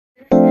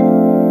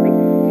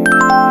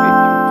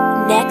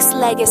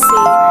Nexxlegacy.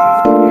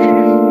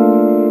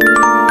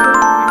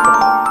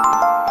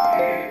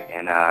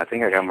 And I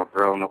think I got my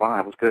girl on the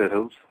line. What's good,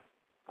 Hoopz?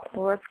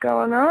 What's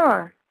going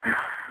on?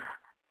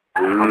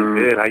 I'm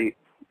good.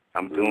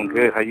 I'm doing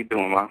good. How you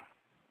doing, Mom?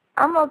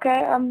 I'm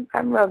okay. I'm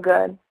real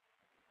good.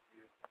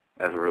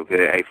 That's real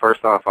good. Hey,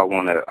 first off, I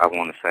wanna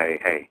say,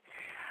 hey,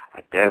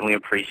 I definitely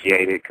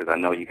appreciate it because I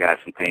know you got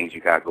some things you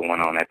got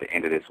going on at the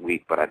end of this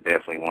week, but I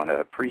definitely want to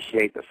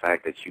appreciate the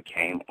fact that you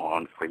came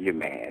on for your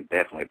man.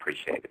 Definitely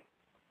appreciate it.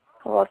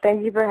 Well,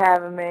 thank you for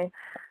having me.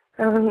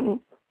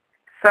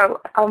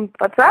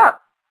 What's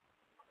up?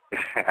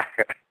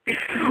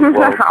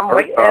 Well, I'm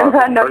waiting.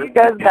 I know you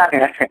guys got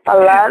a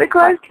lot of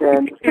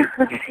questions.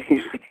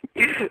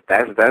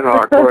 that's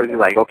hardcore. You're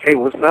like, okay,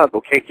 what's up?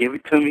 Okay, give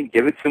it to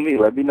me.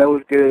 Let me know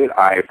it's good.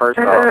 All right, first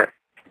off,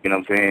 you know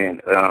what I'm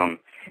saying?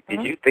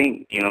 Did you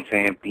think, you know what I'm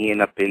saying,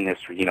 being up in this,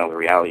 you know, the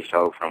reality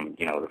show from,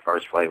 you know, the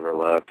first Flavor of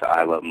Love to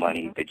I Love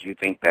Money, did you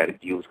think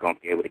that you was going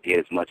to be able to get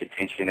as much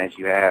attention as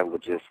you have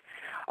with just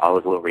all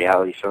this little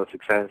reality show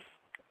success?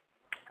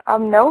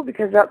 No,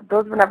 because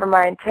those were never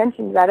my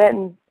intentions. I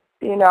didn't,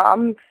 you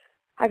know,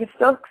 I can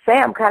still say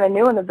I'm kind of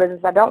new in the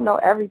business. I don't know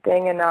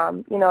everything,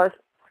 and, you know,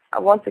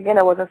 once again,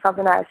 it wasn't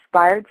something I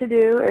aspired to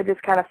do. It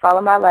just kind of fell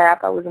in my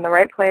lap. I was in the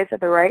right place at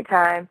the right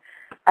time,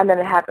 and then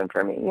it happened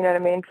for me, you know what I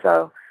mean?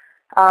 So,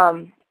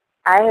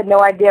 I had no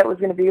idea it was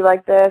going to be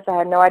like this. I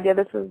had no idea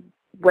this was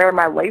where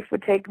my life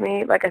would take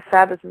me. Like I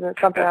said, this isn't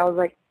something I was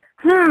like,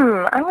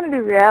 I want to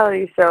do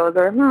reality shows,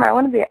 or I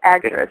want to be an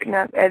actress. You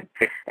know,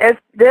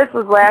 this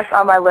was last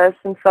on my list,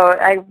 and so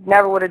I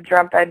never would have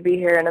dreamt I'd be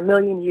here in a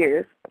million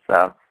years.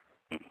 So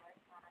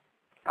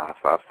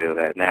I feel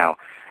that. Now,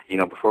 you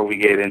know, before we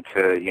get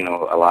into, you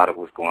know, a lot of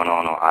what's going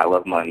on I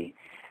Love Money,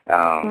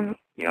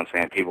 you know what I'm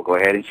saying, people go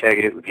ahead and check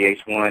it with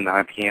VH1,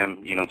 9 p.m.,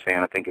 you know what I'm saying,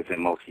 I think it's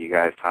in most of you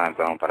guys' time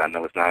zone, but I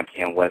know it's 9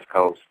 p.m. West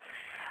Coast.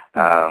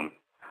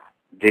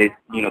 Do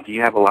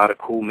you have a lot of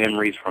cool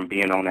memories from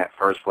being on that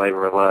first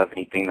Flavor of Love?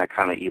 Anything that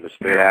kind of either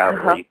stood out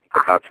or you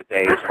think about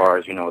today as far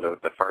as, you know,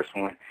 the first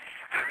one?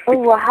 Oh,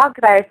 well, how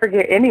could I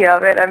forget any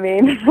of it? I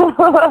mean,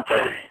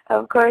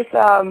 of course,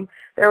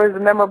 there was a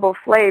memorable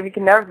Flav. You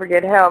can never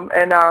forget him.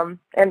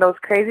 And those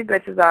crazy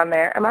bitches on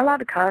there. Am I allowed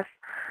to cuss?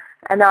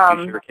 And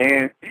you sure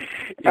can.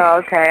 Oh,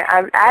 okay.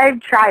 I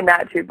try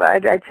not to,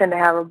 but I tend to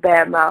have a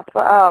bad mouth.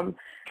 But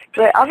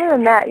other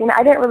than that, you know,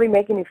 I didn't really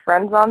make any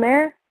friends on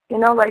there. You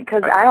know, like,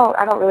 because I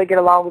don't really get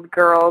along with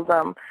girls.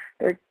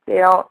 They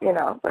don't, you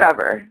know,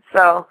 whatever.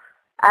 So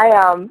I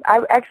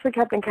actually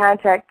kept in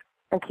contact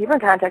and keep in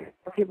contact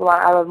with people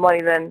on I Love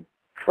Money than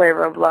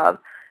Flavor of Love.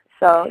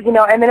 So, you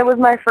know, and then it was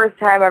my first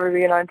time ever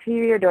being on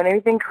TV or doing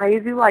anything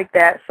crazy like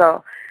that.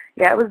 So,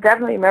 yeah, it was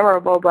definitely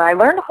memorable, but I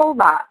learned a whole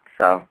lot.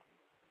 So.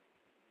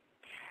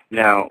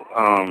 Now,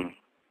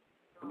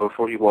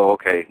 before you go,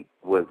 okay,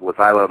 with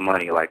I Love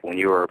Money, like when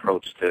you were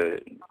approached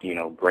to, you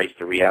know, grace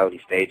the reality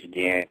stage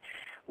again,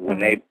 when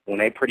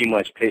they pretty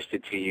much pitched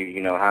it to you,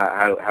 you know,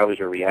 how was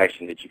your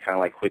reaction? Did you kind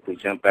of like quickly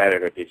jump at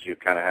it, or did you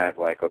kind of have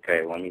like,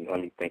 okay, let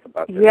me think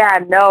about this? Yeah,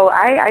 no,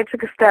 I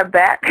took a step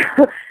back.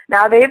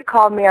 Now they've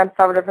called me on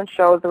several different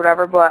shows or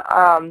whatever, but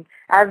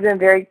I've been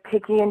very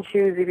picky and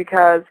choosy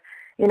because,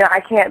 you know,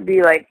 I can't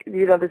be like,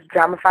 you know, this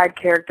dramified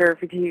character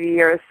for TV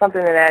or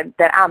something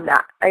that I'm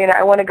not. You know,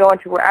 I want to go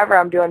into wherever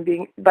I'm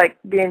doing,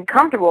 being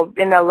comfortable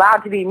and allowed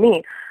to be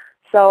me.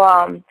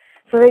 So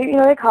they, you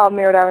know, they called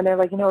me or whatever, and they're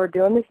like, you know, we're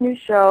doing this new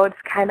show.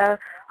 It's kind of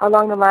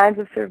along the lines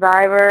of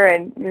Survivor,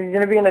 and you're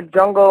going to be in the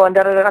jungle, and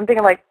da-da-da. I'm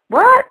thinking, like,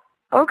 what?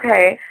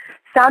 Okay.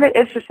 Sounded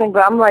interesting,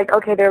 but I'm like,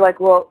 okay. They're like,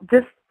 well,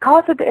 just call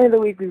us at the end of the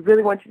week. We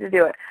really want you to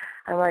do it.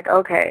 I'm like,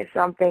 okay. So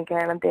I'm thinking.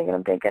 And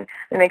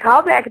they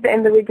call back at the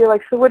end of the week. They're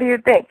like, so what do you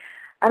think?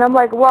 And I'm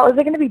like, well, is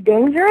it going to be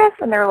dangerous?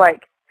 And they're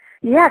like,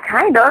 yeah,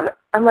 kind of.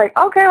 I'm like,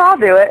 okay, well, I'll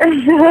do it.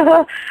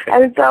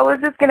 And so it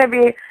was just going to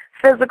be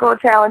physical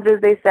challenges,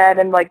 they said,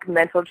 and like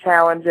mental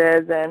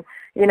challenges, and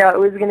you know, it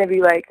was going to be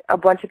like a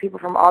bunch of people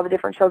from all the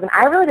different shows, and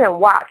I really didn't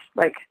watch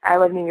like I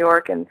Love New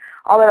York and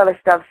all that other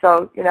stuff,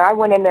 so you know, I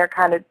went in there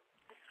kind of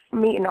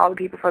meeting all the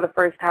people for the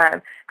first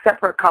time, except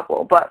for a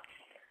couple, but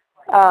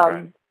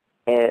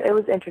it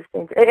was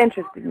interesting. It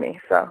interested me,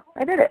 so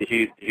I did it.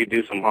 Did you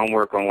do some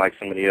homework on like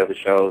some of the other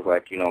shows,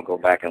 like, you know, go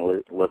back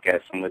and look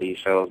at some of these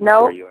shows?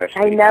 No,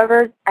 I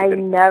never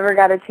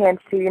got a chance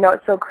to. You know,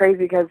 it's so crazy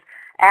because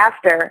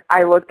after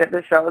I looked at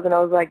the shows and I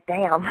was like,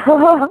 damn,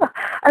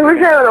 I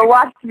wish I would have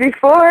watched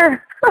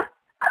before.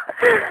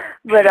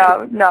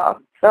 But no,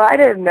 so I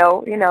didn't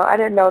know, you know, I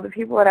didn't know the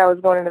people that I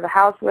was going into the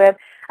house with.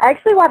 I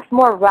actually watched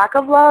more Rock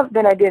of Love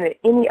than I did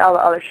any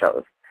other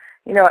shows,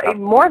 you know,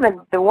 more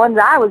than the ones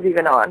I was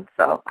even on.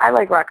 So I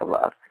like Rock of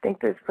Love. I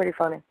think it's pretty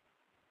funny.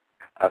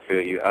 I feel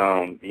you.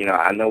 You know,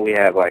 I know we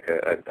have like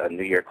a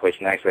New Year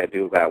question. Actually, I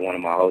do got one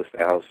of my hosts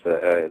that hosts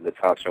the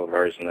talk show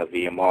version of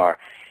VMR.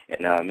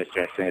 And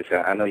Mr. Incense,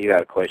 I know you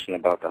got a question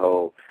about the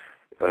whole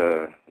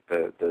the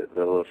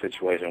little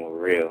situation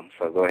with Real.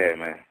 So go ahead,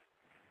 man.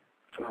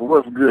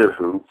 What's good,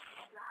 Hoopz?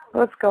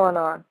 What's going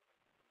on?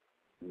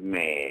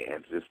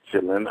 Man, just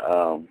chilling.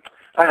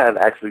 I have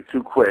actually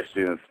two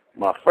questions.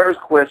 My first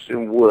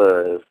question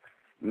was,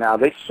 now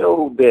they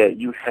showed that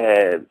you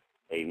had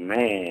a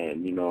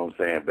man, you know what I'm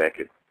saying, back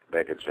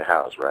at your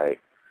house, right?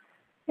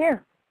 Yeah.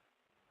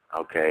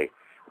 Okay.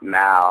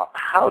 Now,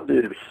 how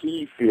did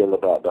he feel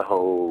about the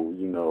whole,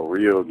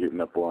 Rio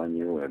getting up on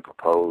you and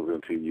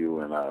proposing to you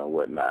and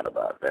whatnot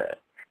about that?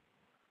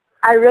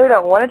 I really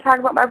don't want to talk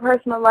about my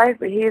personal life,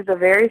 but he's a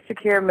very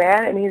secure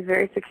man, and he's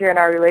very secure in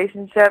our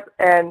relationship.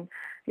 And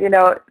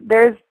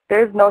there's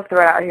no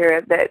threat out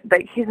here that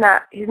he's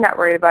not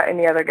worried about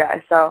any other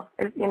guy. So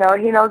he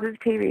knows it's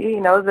TV, he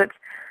knows it's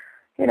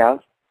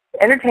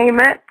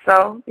entertainment.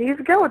 So he's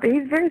good with it.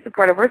 He's very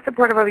supportive. We're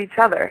supportive of each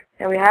other,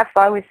 and we have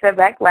fun. We sit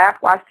back, laugh,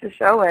 watch the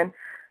show, and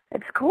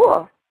it's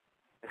cool.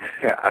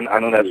 Yeah, I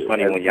know that's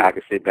funny when y'all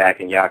can sit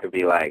back and y'all can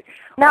be like,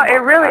 no,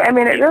 it really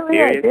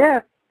is, yeah.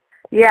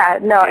 Yeah,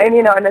 no, and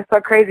and it's so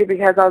crazy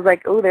because I was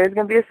like, oh, there's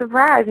going to be a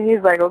surprise. And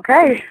he's like,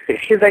 okay.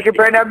 He's like, it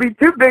better not be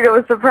too big of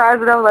a surprise.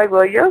 And I'm like,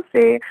 well, you'll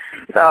see.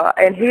 So,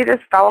 and he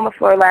just fell on the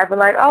floor laughing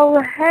like, oh,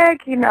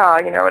 heck,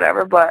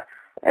 whatever. But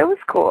it was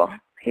cool.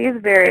 He's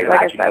very, like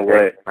I said,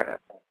 very supportive.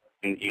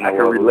 I can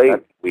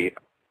relate.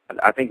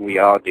 I think we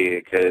all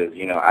did because,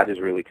 I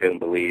just really couldn't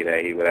believe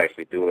that he would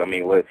actually do it. I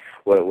mean, what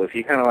was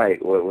he kind of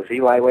like, was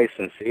he lightweight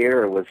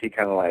sincere or was he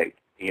kind of like,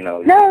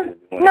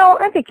 No,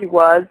 I think he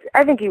was.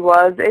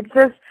 It's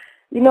just,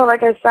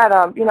 like I said,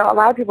 a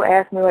lot of people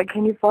ask me, like,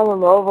 can you fall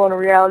in love on a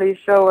reality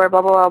show or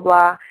blah, blah, blah,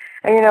 blah.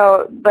 And,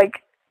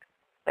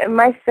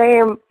 my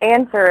same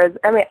answer is,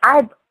 I'm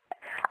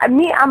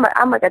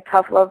like a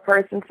tough love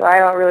person, so I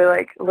don't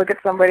really, look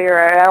at somebody or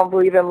I don't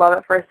believe in love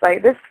at first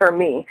sight. This is for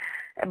me.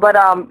 But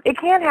it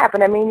can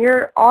happen. I mean,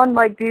 you're on,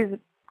 these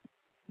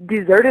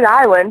deserted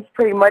islands,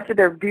 pretty much.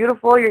 They're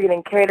beautiful. You're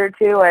getting catered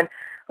to, and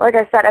like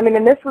I said,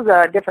 and this was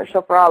a different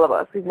show for all of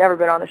us. We've never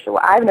been on the show.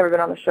 I've never been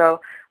on the show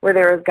where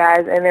there was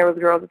guys and there was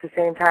girls at the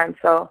same time.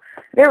 So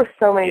there were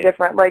so many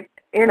different,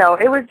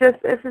 it was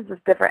just, this is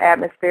just different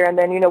atmosphere. And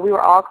then, we were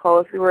all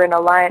close. We were in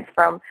alliance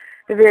from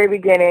the very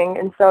beginning.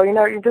 And so,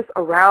 you're just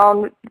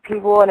around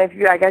people. And if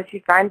I guess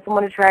you find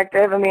someone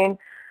attractive,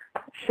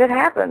 shit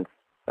happens.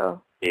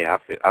 So. Yeah,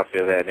 I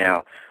feel that.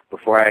 Now,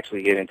 before I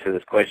actually get into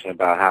this question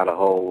about how the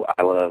whole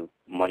I Love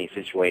Money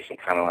situation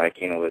kind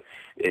of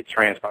it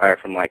transpired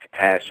from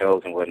past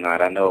shows and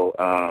whatnot. I know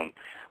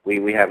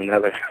we have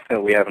another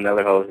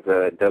host,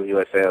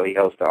 WSL. He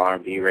hosts the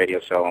R&B radio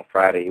show on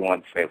Friday. He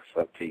wanted to say what's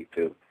up to you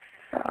too.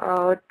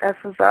 Oh, that's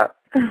what's up.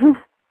 Go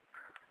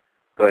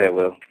ahead,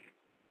 Will.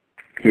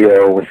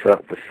 Yo, what's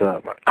up?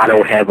 I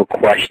don't have a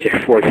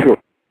question for you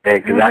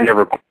because I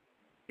never.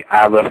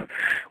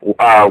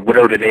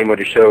 Whatever the name of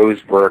the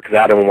shows were, because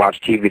I don't watch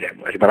TV that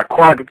much. But I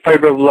caught the first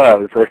flavor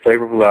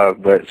of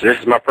love. But so this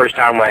is my first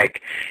time,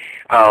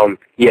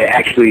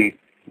 actually,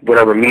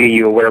 whatever, meeting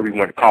you or whatever you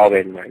want to call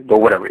it.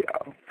 But whatever,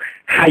 y'all.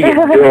 How you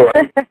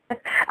doing?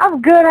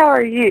 I'm good. How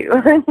are you?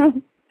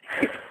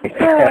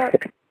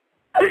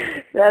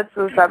 That's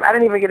what's up. I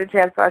didn't even get a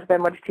chance to watch that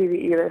much TV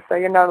either, so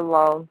you're not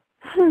alone.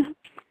 All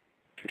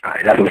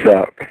right, that's what's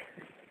up.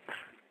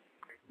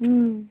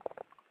 There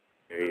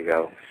you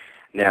go.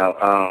 Now,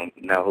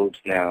 Hoopz,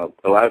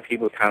 a lot of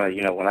people kind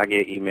of, when I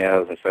get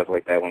emails and stuff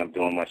like that when I'm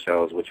doing my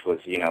shows, which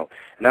was,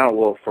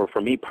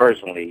 for me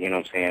personally,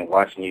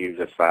 watching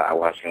you, I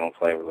watched you on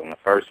Flavors on the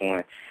first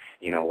one,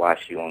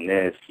 watched you on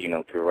this,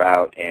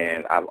 throughout,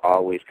 and I've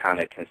always kind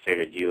of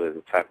considered you as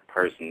the type of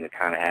person to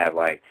kind of have,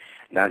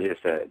 not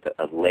just a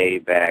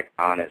laid-back,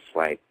 honest,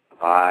 vibe,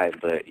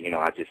 but,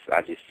 I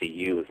just see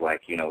you as,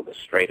 the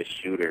straightest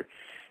shooter.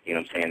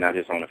 Not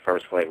just on the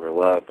first Flavor of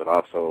Love, but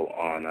also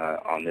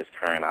on this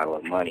current I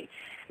Love Money.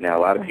 Now,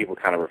 a lot of people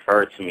kind of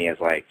refer to me as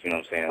a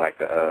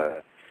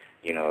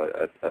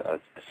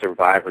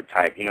Survivor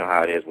type. You know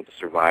how it is with the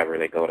Survivor.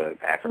 They go to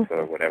Africa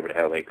or whatever the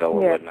hell they go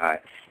or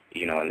whatnot.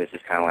 And this is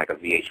kind of like a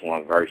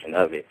VH1 version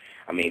of it.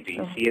 Do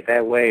you see it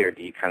that way, or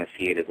do you kind of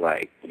see it as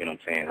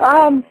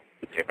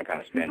different kind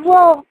of spin?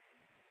 Well,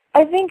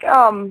 I think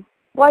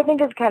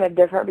it's kind of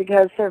different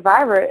because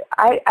Survivor,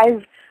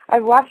 I've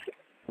watched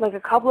a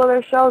couple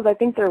other shows. I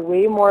think they're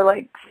way more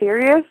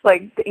serious.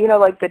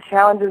 The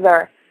challenges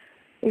are,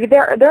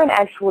 they're in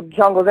actual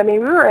jungles. We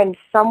were in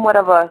somewhat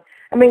of a,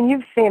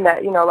 you've seen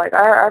that,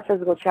 our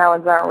physical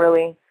challenges aren't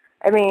really,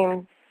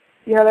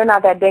 they're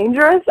not that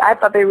dangerous. I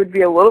thought they would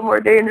be a little more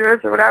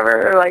dangerous or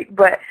whatever,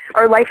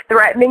 or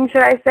life-threatening,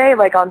 should I say,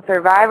 on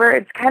Survivor.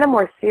 It's kind of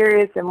more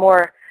serious and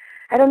more,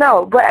 I don't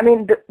know. But,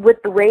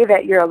 with the way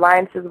that your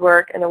alliances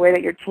work and the way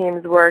that your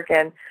teams work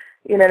and,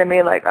 you know what I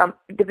mean?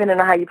 Depending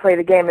on how you play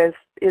the game is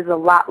a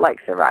lot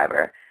like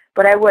Survivor.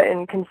 But I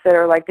wouldn't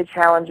consider, the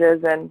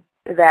challenges and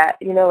that,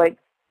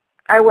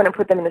 I wouldn't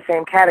put them in the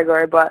same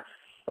category. But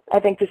I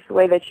think just the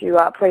way that you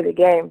play the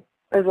game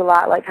is a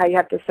lot like how you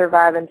have to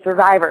survive in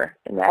Survivor,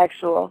 in the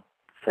actual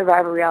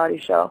Survivor reality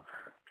show.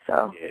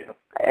 So,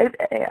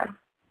 yeah.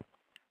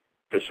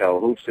 For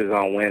sure. Hoopz is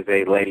on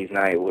Wednesday, ladies'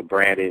 night with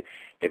Brandon.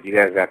 If you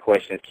guys got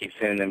questions, keep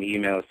sending them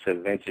emails to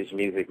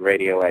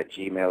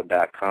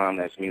vintagemusicradio@gmail.com.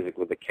 That's music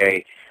with a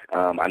K.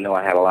 I know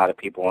I had a lot of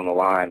people on the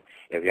line.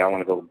 If y'all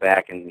want to go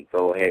back and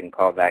go ahead and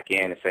call back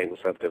in and say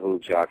what's up to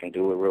Hoopz, y'all can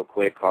do it real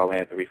quick. Call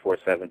in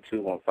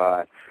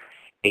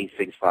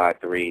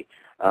 347-215-8653.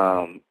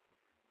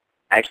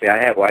 Actually, I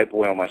had White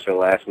Boy on my show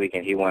last week,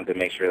 and he wanted to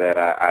make sure that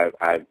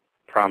I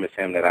promised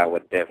him that I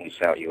would definitely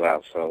shout you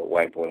out. So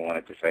White Boy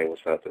wanted to say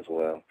what's up as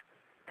well.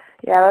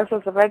 Yeah, that's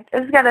what's up. I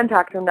just got done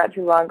talking to him not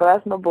too long ago.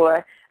 That's my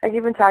boy. I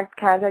keep in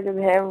contact with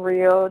him,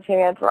 Real,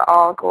 Chance. We're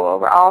all cool.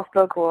 We're all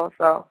still cool.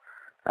 So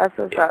that's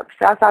what's up.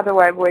 Shouts out to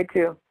White Boy,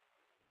 too.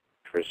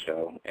 For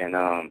sure. And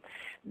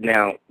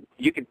now,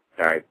 you could,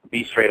 all right,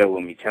 be straight up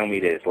with me. Tell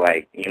me this,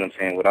 like, you know what I'm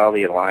saying, with all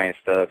the alliance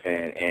stuff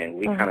and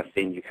we kind of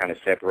seen you kind of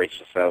separate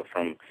yourself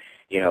from,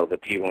 you know, the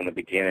people in the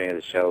beginning of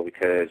the show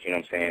because, you know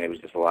what I'm saying, it was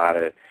just a lot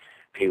of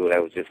people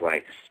that was just,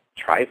 like,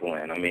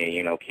 trifling. I mean,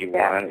 you know, keep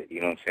on it, you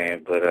know what I'm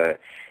saying? But,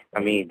 I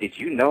mean, did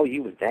you know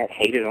you was that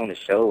hated on the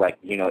show? Like,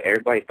 you know,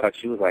 everybody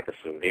thought you was like a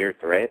severe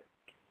threat.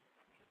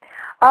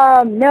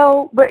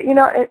 No, but, you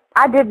know,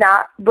 I did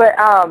not. But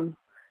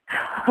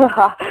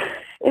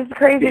it's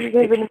crazy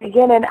because in the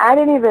beginning, I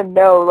didn't even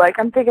know. Like,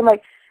 I'm thinking,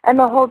 like, and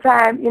the whole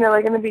time, you know,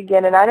 like in the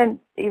beginning, I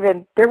didn't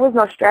even, there was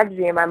no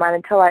strategy in my mind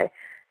until I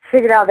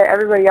figured out that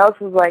everybody else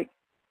was like,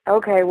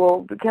 okay,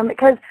 well,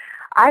 because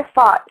I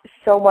fought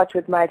so much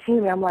with my team.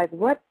 And I'm like,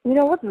 what, you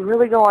know, what's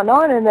really going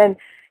on? And then,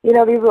 you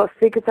know, these little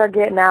secrets are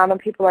getting out and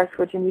people are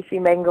switching. You see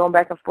Megan going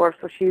back and forth,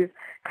 so she's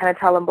kind of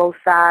telling both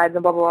sides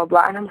and blah, blah, blah,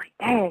 blah. And I'm like,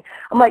 dang.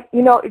 I'm like,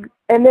 you know,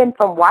 and then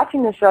from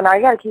watching the show, now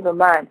you got to keep in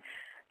mind,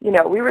 you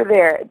know, we were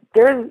there.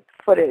 There's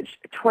footage,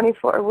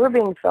 we're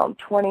being filmed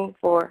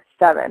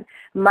 24/7.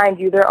 Mind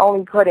you, they're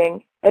only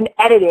putting and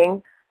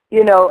editing,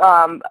 you know,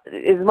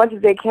 as much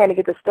as they can to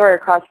get the story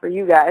across for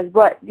you guys.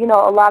 But, you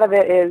know, a lot of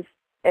it is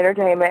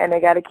entertainment, and they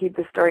got to keep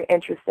the story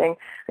interesting,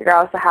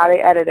 regardless of how they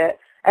edit it.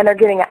 And they're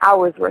getting an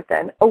hour's worth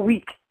in a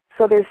week.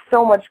 So there's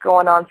so much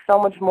going on, so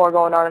much more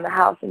going on in the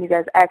house than you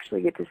guys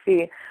actually get to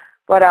see.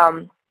 But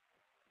I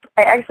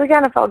actually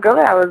kind of felt good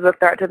that I was a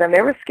threat to them.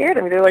 They were scared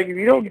of me. They're like, if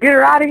you don't get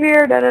her out of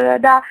here,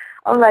 da-da-da-da.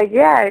 I'm like,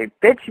 yeah,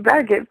 bitch, you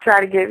better try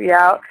to get me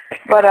out.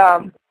 But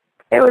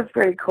it was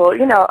pretty cool.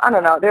 You know, I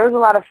don't know. There was a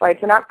lot of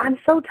fights. And I'm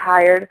so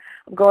tired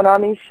of going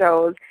on these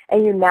shows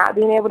and you not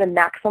being able to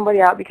knock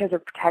somebody out because they're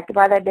protected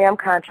by that damn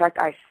contract.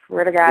 I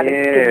swear to God,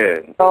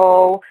 it's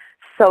so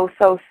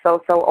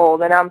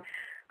old, and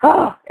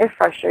it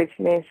frustrates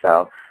me.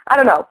 So I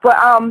don't know, but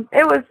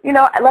it was, you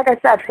know, like I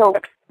said. So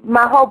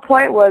my whole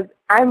point was,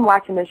 I'm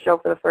watching this show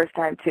for the first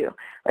time too.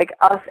 Like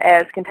us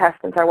as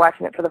contestants are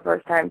watching it for the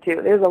first time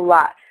too. There's a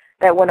lot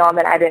that went on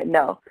that I didn't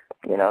know,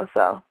 you know.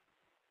 So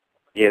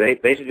yeah,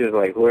 they should just,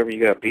 like, whoever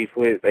you got beef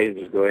with, they should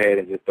just go ahead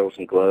and just throw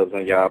some gloves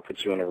on y'all,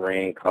 put you in the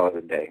ring, call it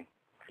a day.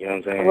 You know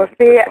what I'm saying? Well,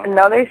 see,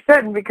 no, they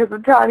shouldn't, because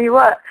I'm telling you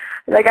what,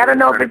 like, I don't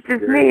know if it's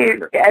just me.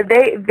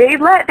 They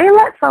let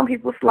some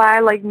people slide,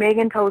 like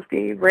Megan,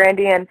 Toasty,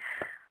 Brandy, and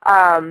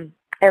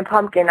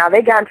Pumpkin. Now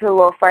they got into a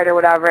little fight or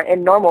whatever.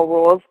 In normal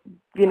rules,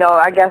 you know,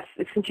 I guess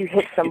since you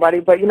hit somebody,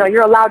 but you know,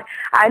 you're allowed.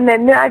 And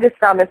then I just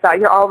found this out.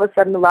 You're all of a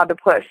sudden allowed to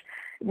push.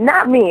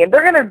 Not me.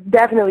 They're gonna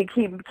definitely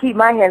keep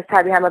my hands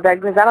tied behind my back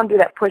because I don't do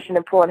that pushing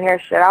and pulling hair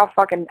shit. I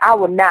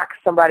will knock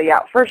somebody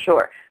out for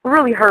sure.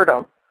 Really hurt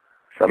them.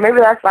 So maybe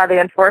that's why they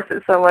enforce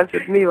it so much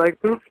with me, like,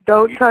 oops,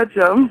 don't touch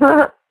them.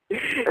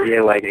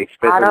 Yeah, like,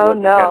 I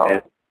don't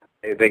know.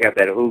 They got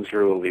that Hoopz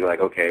rule. Be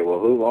like, okay, well,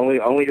 only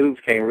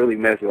Hoopz can't really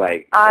mess with,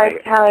 like. I'm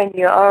telling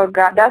you, oh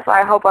God, that's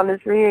why I hope on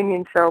this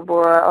reunion show,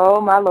 boy.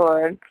 Oh my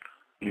Lord.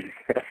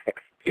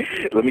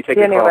 Let me take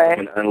a call from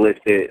an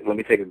unlisted. Let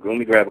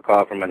me grab a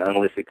call from an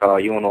unlisted call.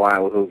 You on the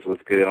line with Hoopz?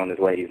 What's good on this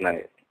ladies'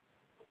 night?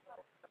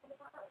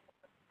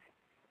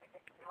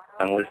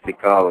 Unlisted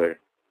caller.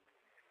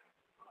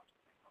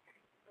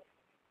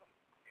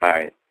 All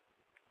right.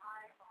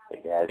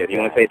 If you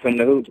want to say something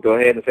to Hoopz, go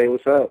ahead and say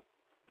what's up.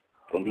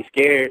 Don't be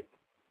scared.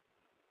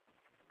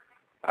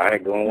 All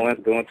right, going once,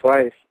 going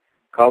twice.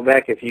 Call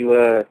back if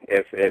you're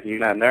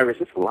not nervous.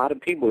 There's a lot of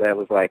people that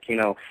was like, you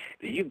know,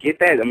 do you get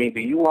that? I mean,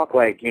 do you walk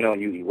like, you know,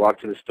 you walk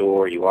to the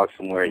store, you walk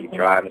somewhere, you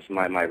drive, and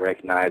somebody might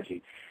recognize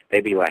you.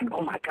 They be like,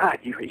 oh my God,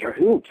 you're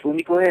Hoopz. Let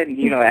me go ahead and,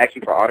 you know, ask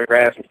you for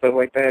autographs and stuff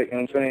like that. You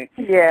know what I'm saying?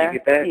 Yeah. You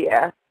get that?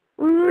 Yeah.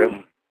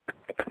 Really?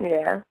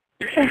 Yeah.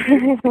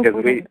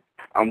 Because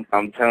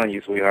I'm telling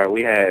you, sweetheart,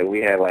 we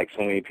had like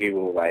so many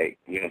people, like,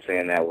 you know what I'm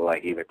saying, that would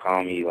like either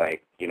call me,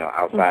 like, you know,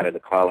 outside of the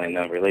call-in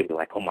number. They'd be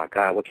like, oh my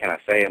God, what can I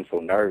say? I'm so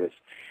nervous.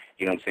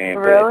 You know what I'm saying?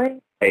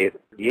 Really? But, hey,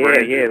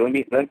 yeah. Let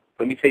me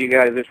tell you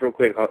guys this real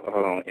quick. Hold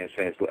on, in a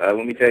sense. Let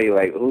me tell you,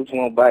 like, Hoopz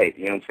won't bite.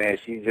 You know what I'm saying?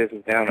 She's just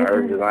as down to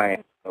earth as I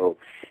am. So,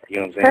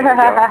 you know what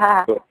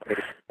I'm saying?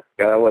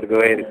 Y'all want to go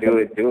ahead and do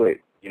it.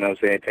 You know what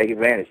I'm saying? Take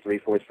advantage.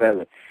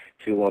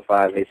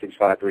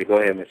 347-215-8653. Go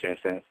ahead, Mr.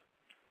 Incense.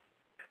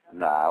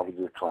 Nah, I was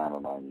just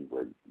clowning on you,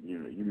 but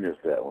you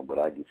missed that one, but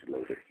I'll get you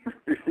later.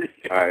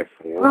 All right,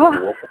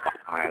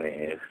 fine.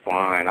 It's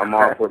fine. I'm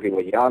all for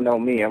people. Y'all know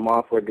me. I'm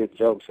all for a good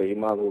joke, so you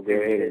might as well go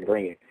ahead and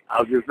bring it.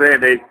 I was just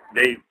saying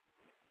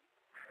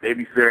they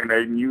be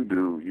serenading you,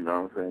 dude. You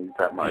know what I'm saying? You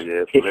talking about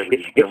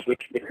celebrity.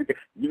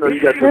 You know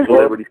you got your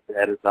celebrity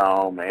status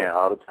on, man,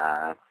 all the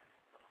time.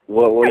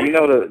 Well, you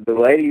know the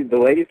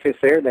ladies can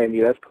serenade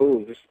me. That's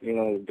cool. Just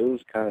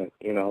dudes kind of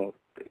no.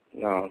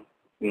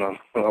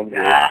 I'm good.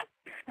 Yeah,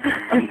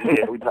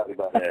 we talked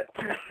about that.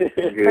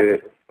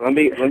 Good. Let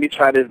me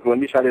try this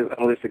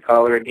unlisted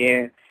caller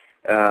again.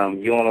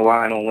 You on the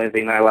line on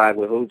Wednesday Night Live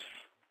with Hoopz.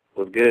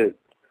 What's good?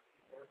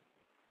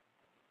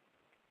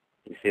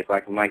 You see if I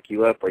can mic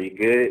you up. Are you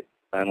good?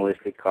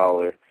 Unlisted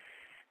caller.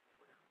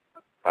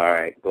 All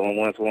right. Going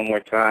once one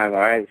more time. All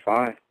right,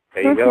 fine.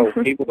 There you go.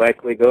 People,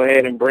 actually, go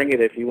ahead and bring it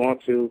if you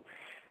want to.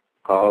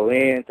 Call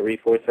in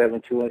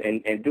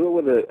 3472 and do it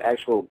with an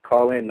actual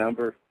call-in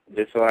number,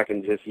 just so I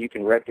can you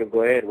can rep your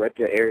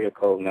area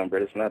code number.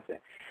 It's nothing.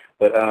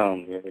 But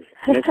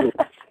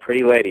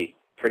pretty lady,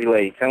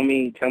 tell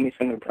me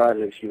some of the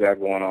projects you got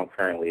going on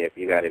currently. If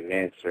you got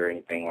events or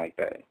anything like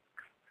that.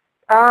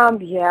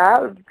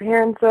 Yeah,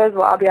 appearances.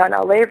 Well, I'll be out in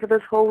LA for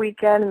this whole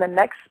weekend, and the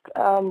next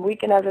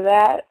weekend after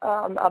that,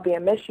 I'll be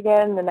in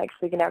Michigan. The next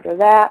weekend after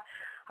that,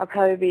 I'll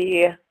probably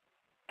be.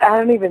 I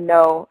don't even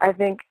know. I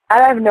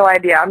have no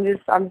idea.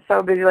 I'm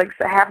so busy. Like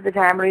half the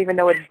time, I don't even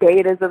know what day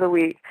it is of the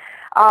week.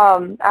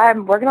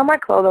 I'm working on my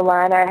clothing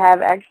line. I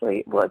have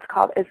actually. Well, it's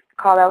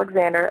called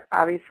Alexander,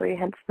 obviously,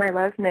 hence my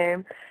last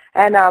name.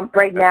 And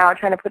right now, I'm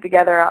trying to put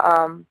together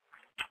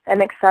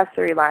an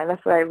accessory line.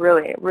 That's what I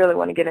really, really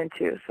want to get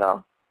into.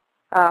 So.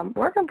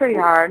 Working pretty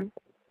hard,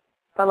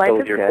 but life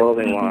is good.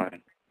 Clothing line,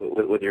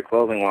 with your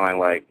clothing line,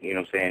 like what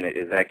I'm saying,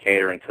 is that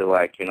catering to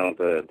like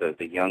the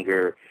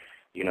younger,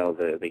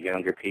 the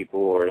younger people,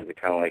 or is it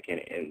kind of like an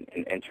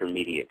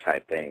intermediate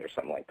type thing or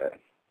something like that?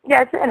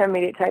 Yeah, it's an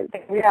intermediate type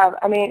thing.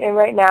 And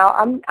right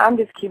now I'm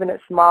just keeping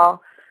it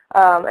small,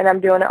 and I'm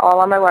doing it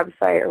all on my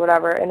website or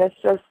whatever. And it's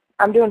just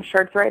I'm doing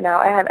shirts right now.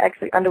 I have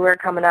actually underwear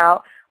coming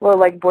out, little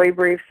like boy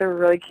briefs. They're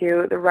really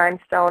cute. The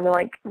rhinestone and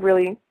like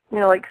really.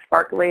 Like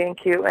sparkly and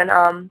cute,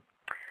 and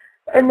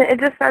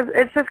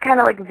it's just kind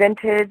of like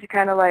vintage,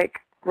 kind of like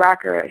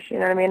rockerish, you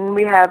know what I mean? And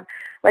we have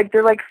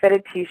they're like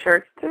fitted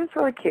T-shirts. They're just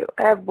really cute.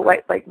 I have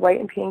white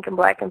and pink and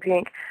black and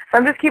pink. So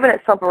I'm just keeping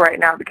it simple right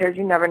now because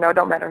you never know.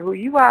 Don't matter who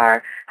you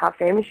are, how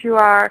famous you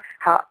are,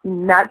 how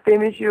not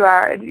famous you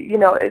are.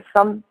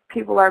 Some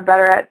people are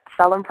better at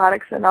selling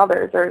products than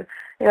others, or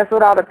so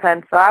it all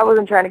depends. So I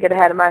wasn't trying to get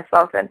ahead of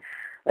myself and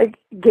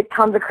get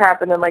tons of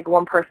crap and then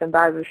one person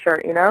buys a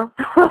shirt,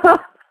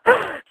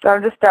 So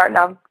I'm just starting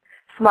out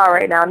small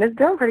right now, and it's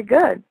doing pretty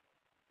good.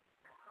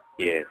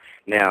 Yeah.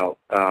 Now,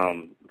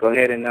 go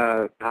ahead and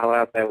holler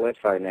out that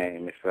website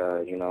name if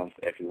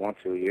you want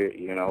to.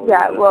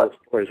 Yeah. Well, the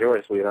floor is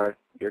yours, sweetheart.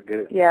 You're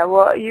good. Yeah.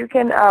 Well, you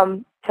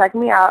can check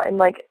me out,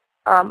 and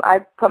I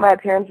put my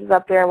appearances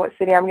up there and what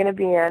city I'm going to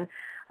be in,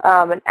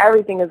 and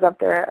everything is up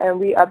there, and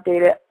we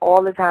update it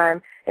all the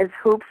time. It's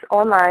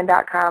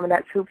hoopzonline.com, and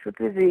that's Hoopz with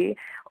a Z,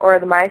 or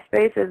the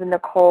MySpace is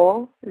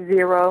Nicole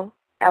 0.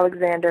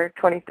 Alexander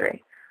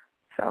 23.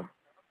 So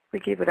we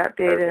keep it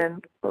updated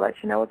and we'll let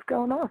you know what's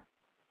going on.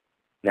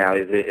 Now,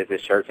 is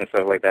it shirts and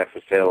stuff like that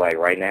for sale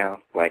right now?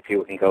 Like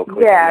people can go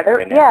click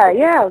they're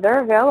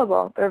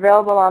available. They're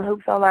available on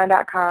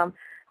hoopzonline.com.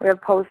 We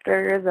have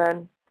posters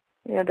and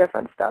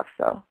different stuff,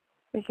 so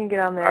we can get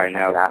on there. All right,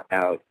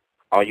 now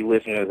all you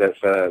listeners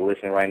that's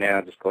listening right now,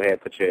 just go ahead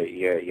and put your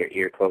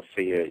ear close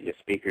to your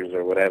speakers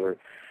or whatever.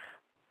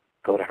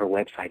 Go to her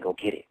website, go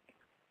get it.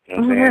 You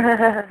know what I'm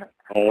saying?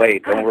 Don't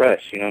wait. Don't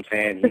rush. You know what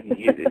I'm saying?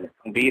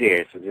 You be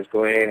there. So just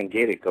go ahead and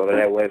get it. Go to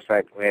that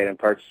website. Go ahead and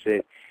purchase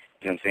it.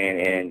 You know what I'm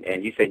saying?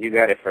 And you said you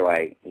got it for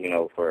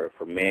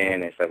for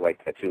men and stuff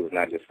like that too. It's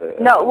not just a...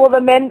 No, well,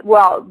 the men's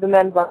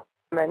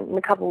in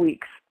a couple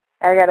weeks.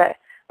 We had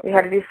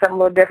to do something a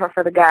little different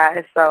for the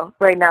guys. So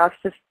right now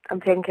it's just I'm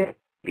taking care of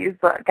these.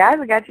 But guys,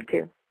 I got you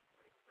too.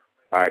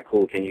 All right,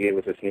 cool. Can you give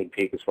us a sneak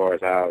peek as far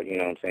as how,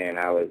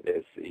 how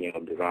it's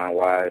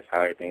design-wise,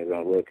 how everything's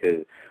going to look?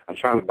 Because I'm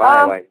trying to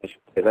buy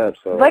it up.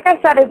 So like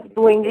I said, it's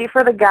blingy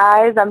for the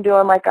guys. I'm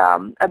doing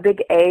a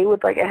big A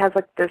with it has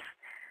this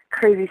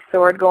crazy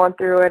sword going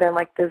through it and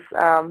this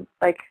a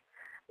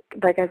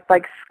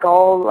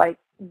skull,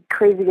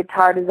 crazy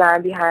guitar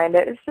design behind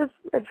it.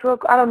 It's real.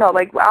 I don't know.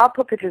 I'll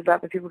put pictures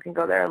up and people can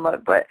go there and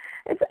look. But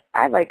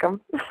I like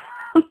them.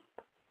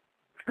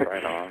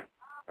 Right on.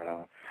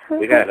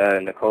 We got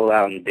Nicole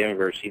out in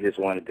Denver. She just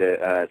wanted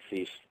to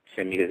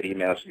send me this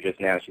email just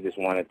now. She just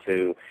wanted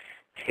to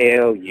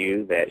tell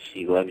you that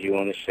she loves you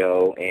on the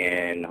show,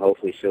 and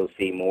hopefully she'll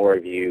see more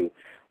of you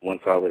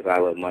once all this I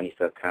Love Money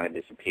stuff kind of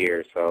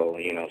disappears. So,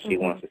 she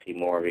wants to see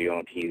more of you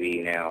on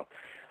TV now.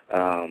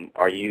 Do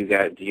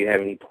you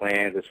have any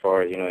plans as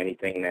far as,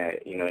 anything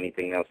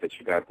else that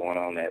you got going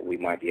on that we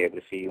might be able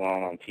to see you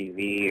on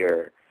TV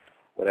or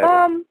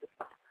whatever?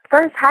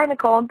 First, hi,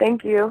 Nicole, and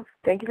thank you.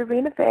 Thank you for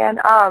being a fan.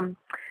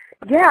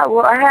 Yeah,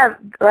 well, I have,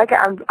 like,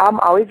 I'm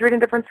always reading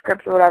different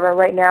scripts or whatever.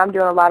 Right now I'm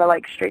doing a lot of,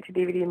 like,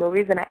 straight-to-DVD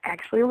movies, and I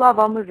actually love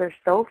them because they're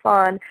so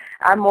fun.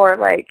 I'm more,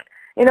 like,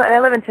 and I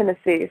live in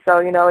Tennessee, so,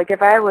 like,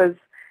 if I was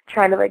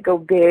trying to, like, go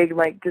big,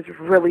 like, just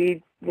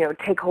really,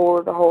 take hold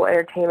of the whole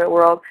entertainment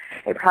world,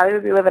 I probably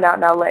would be living out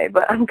in L.A.,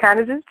 but I'm kind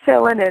of just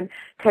chilling and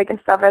taking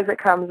stuff as it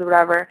comes or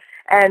whatever.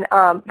 And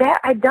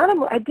I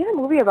did a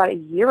movie about a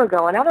year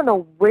ago, and I don't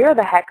know where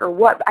the heck or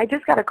what, but I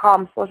just got a call.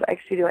 I'm supposed to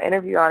actually do an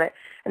interview on it,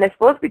 and it's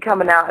supposed to be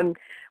coming out, and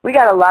we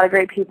got a lot of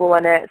great people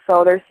in it.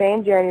 So they're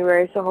saying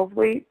January, so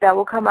hopefully that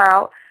will come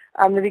out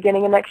the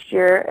beginning of next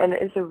year, and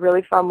it's a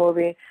really fun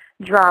movie,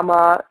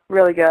 drama,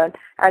 really good.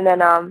 And then,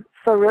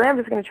 so really I'm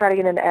just going to try to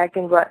get into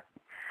acting, but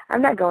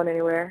I'm not going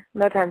anywhere.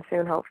 No time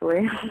soon,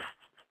 hopefully.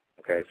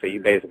 Okay, so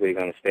you're basically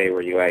going to stay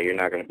where you at. You're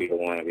not going to be the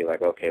one to be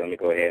like, okay, let me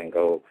go ahead and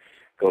go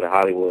to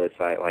Hollywood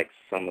side like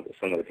some of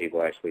the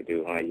people actually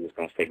do, huh? You're just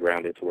going to stay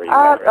grounded to where you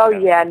are right now.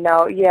 Yeah,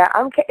 no, yeah.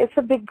 It's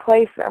a big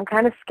place. I'm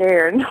kind of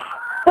scared.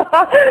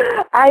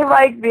 I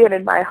like being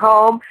in my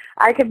home.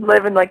 I could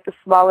live in, like, the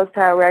smallest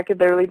town where I could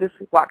literally just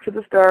walk to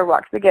the store,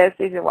 walk to the gas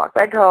station, walk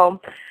back home.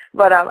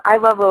 But I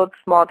love little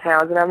small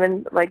towns, and I'm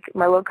in, like,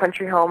 my little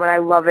country home, and I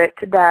love it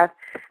to death.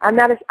 I'm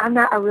not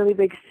a really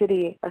big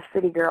city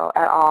girl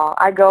at all.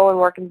 I go and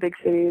work in big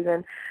cities,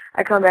 and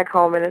I come back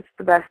home, and it's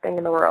the best thing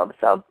in the world.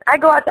 So I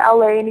go out to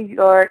L.A., New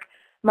York,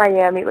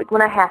 Miami, like,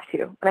 when I have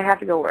to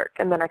go work,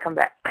 and then I come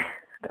back.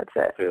 That's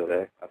it. I feel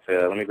that.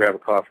 Let me grab a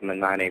call from the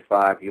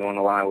 985. You on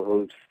the line with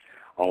Hoopz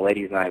on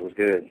Ladies Night. What's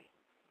good?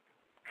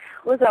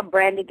 What's up,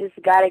 Brandy?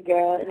 Just got it,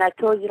 girl. And I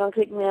told you don't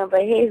take me on,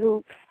 but hey,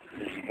 Hoopz.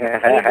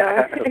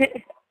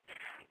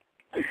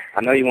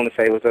 I know you want to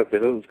say what's up to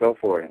Hoopz. Go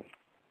for it.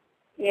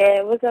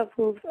 Yeah, what's up,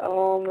 Hoopz?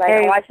 I'm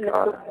watching it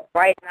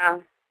right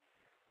now.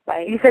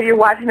 Like, you said you're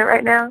watching it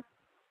right now?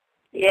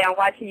 Yeah, I'm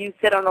watching you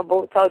sit on a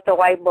boat, talk to a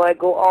white boy,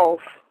 go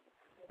off.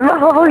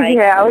 Oh, like,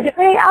 yeah. I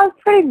was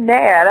pretty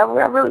mad. I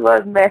really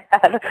was mad.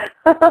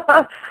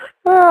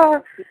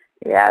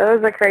 Yeah, it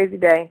was a crazy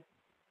day.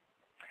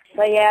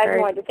 But, yeah, I just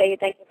wanted to tell you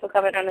thank you for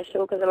coming on the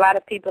show because a lot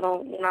of people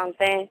don't, you know what I'm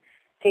saying,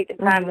 take the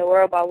time to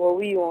worry about what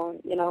we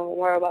want,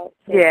 worry about.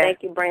 So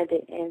thank you,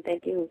 Brandon, and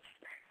thank you.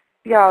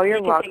 Yo,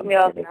 you're welcome. Take me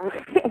off now.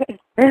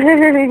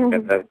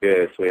 That's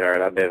good,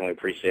 sweetheart. I definitely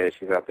appreciate it.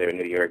 She's out there in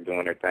New York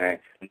doing her thing.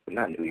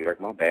 Not New York,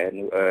 my bad.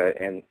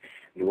 In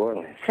New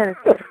Orleans.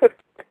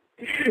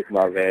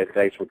 My bad.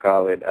 Thanks for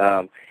calling.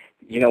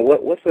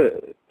 What's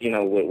with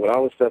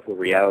all the stuff with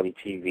reality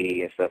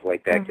TV and stuff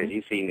like that, because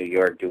you see New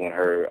York doing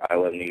her I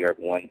Love New York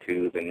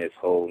 1-2s and this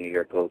whole New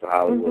York Goes to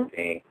Hollywood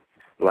thing.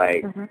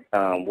 Like,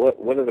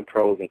 what are the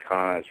pros and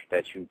cons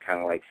that you kind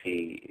of like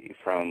see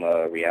from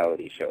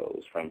reality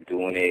shows, from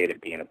doing it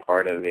and being a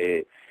part of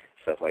it,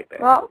 stuff like that?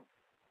 Well,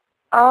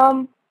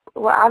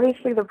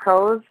 obviously the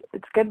pros,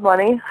 it's good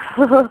money.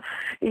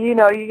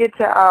 You get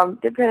to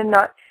depending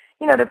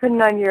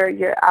on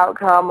your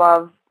outcome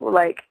of,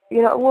 like,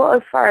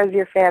 as far as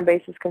your fan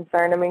base is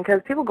concerned. I mean,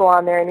 because people go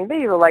on there and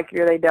they either like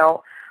you or they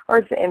don't, or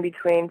it's an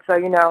in-between. So,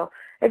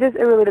 it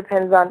really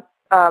depends on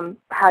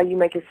how you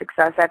make a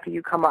success after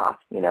you come off,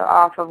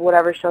 off of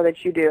whatever show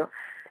that you do.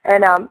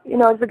 And,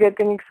 it's a good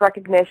thing. It's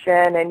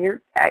recognition, and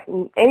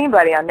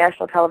anybody on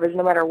national television,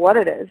 no matter what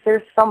it is,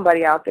 there's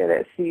somebody out there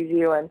that sees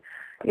you, and,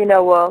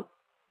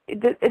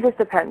 it just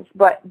depends.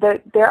 But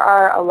there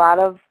are a lot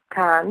of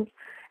cons.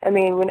 I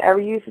mean,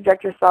 whenever you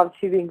subject yourself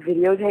to being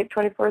videotaped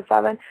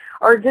 24/7,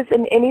 or just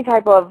in any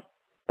type of,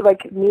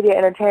 like, media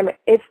entertainment,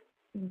 it's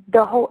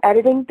the whole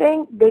editing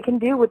thing. They can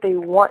do what they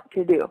want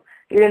to do.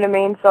 You know what I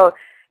mean? So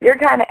you're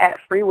kind of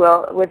at free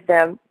will with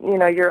them.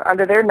 You're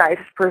under their knife,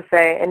 per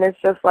se, and it's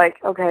just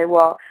like, okay,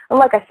 well, and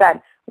like I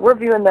said,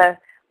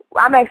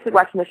 I'm actually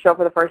watching the show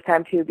for the first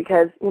time, too,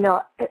 because,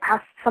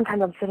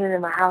 sometimes I'm sitting in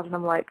my house and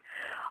I'm like,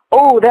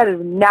 oh, that is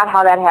not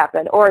how that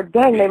happened, or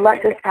dang, they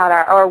let this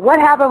out, or what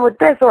happened with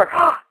this, or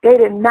they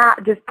did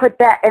not just put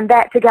that and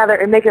that together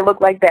and make it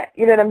look like that.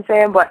 You know what I'm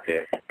saying? But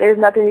there's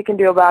nothing you can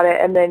do about it,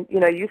 and then,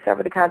 you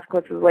suffer the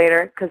consequences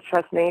later, because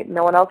trust me,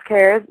 no one else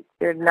cares.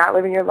 You're not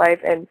living your life,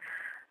 and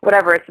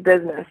whatever, it's a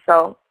business.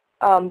 So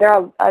there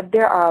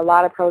are a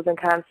lot of pros and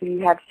cons, so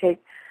you have to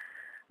take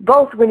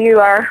both when you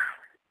are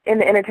in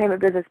the entertainment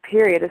business,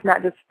 period. It's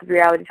not just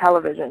reality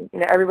television.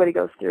 Everybody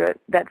goes through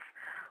it. That's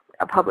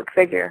a public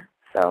figure.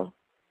 So,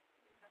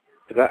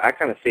 I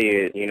kind of see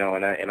it,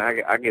 and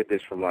I get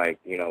this from, like,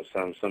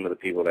 some of the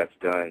people that's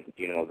done,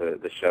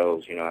 the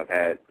shows. I've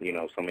had,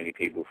 so many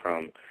people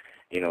from,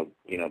 the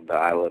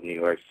I Love New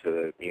York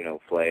to,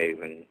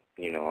 Flav and,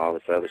 all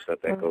this other stuff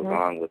that goes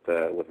on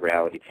with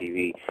reality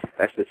TV.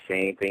 That's the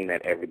same thing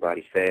that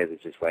everybody says.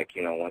 It's just like,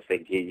 once they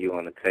get you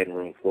on the cutting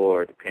room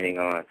floor, depending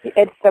on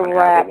it's the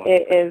wrap.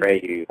 It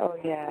is. You. Oh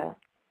yeah.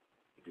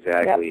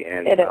 Exactly. Yep,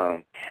 and it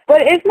is.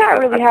 But it's not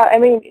really how. I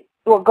mean.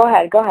 Well, go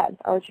ahead.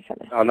 I'll let you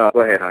finish. Oh, no, go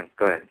ahead, hon.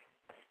 Go ahead.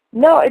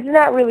 No, it's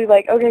not really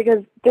like, okay,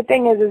 because the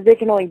thing is they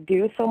can only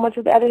do so much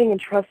with editing,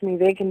 and trust me,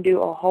 they can do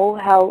a whole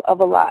hell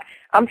of a lot.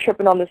 I'm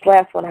tripping on this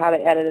last one, how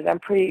to edit it. I'm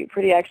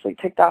pretty actually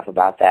ticked off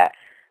about that.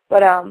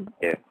 But,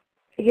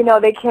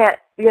 they can't,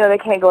 they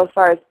can't go as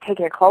far as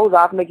taking your clothes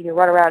off, making you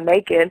run around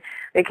naked.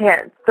 They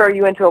can't throw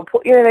you into a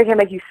pool. They can't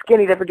make you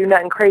skinny dip or do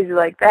nothing crazy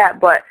like that.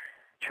 But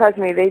trust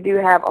me, they do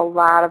have a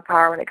lot of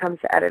power when it comes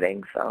to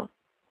editing. So.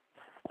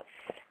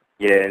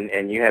 Yeah,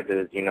 and you have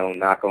to,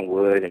 knock on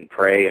wood and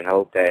pray and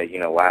hope that,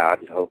 wow, I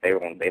just hope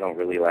they don't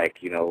really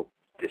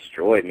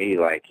destroy me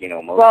like,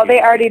 most. Well,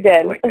 they already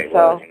did. Like they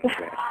so.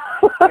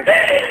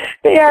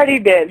 They already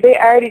did. They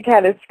already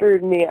kind of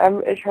screwed me.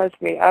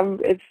 Trust me.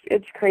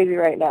 It's crazy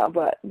right now,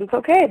 but it's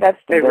okay. That's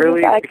the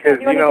really, I because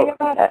can't do anything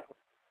about it.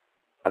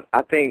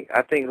 I think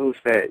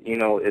Hoopz that,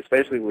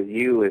 especially with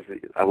you, is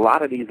a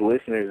lot of these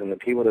listeners and the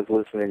people that's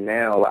listening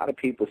now, a lot of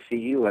people see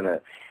you in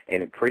a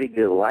pretty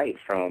good light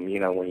from,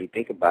 when you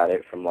think about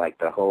it, from like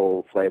the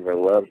whole Flavor of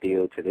Love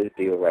deal to this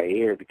deal right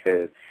here,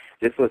 because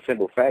just for the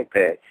simple fact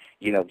that,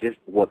 just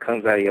what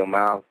comes out of your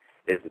mouth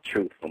is the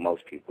truth for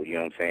most people, you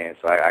know what I'm saying?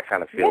 So I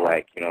kind of feel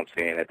like, you know what I'm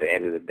saying, at the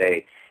end of the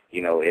day,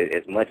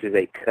 as much as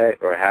they cut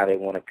or how they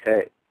want to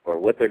cut, or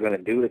what they're going to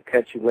do to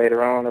cut you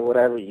later on or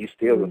whatever, you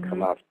still going to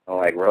come out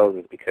like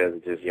roses because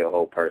of just your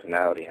whole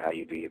personality, how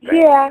you do your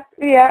thing. Yeah.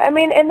 I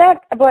mean,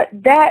 but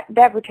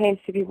that pertains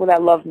to people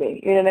that love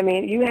me. You know what I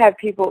mean? You have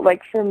people,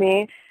 like for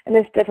me, and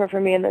it's different for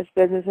me in this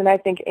business, and I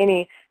think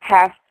any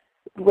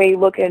halfway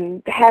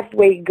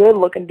good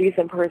looking,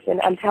 decent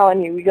person, I'm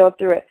telling you, we go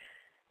through it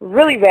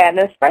really bad,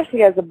 and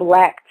especially as a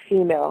black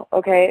female,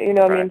 okay? You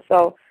know what I mean?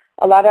 So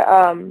a lot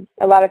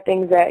of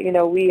things that,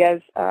 we as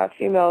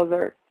females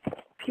or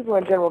people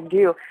in general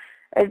do,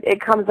 it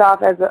comes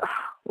off as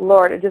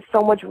Lord, it's just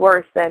so much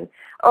worse than,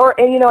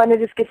 and it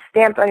just gets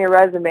stamped on your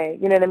resume,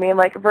 you know what I mean?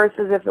 Like,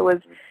 versus if it was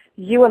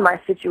you in my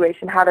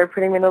situation, how they're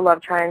putting me in the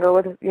love triangle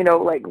with,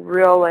 like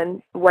real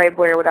and white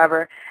boy or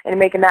whatever, and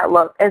making that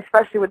look,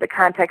 especially with the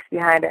context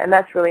behind it, and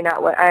that's really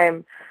not what I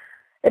am.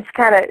 It's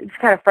kind of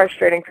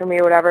frustrating for me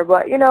or whatever,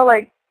 but,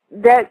 like,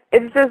 that,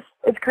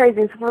 it's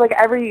crazy. So for, like,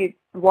 every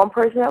one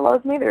person that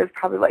loves me, there's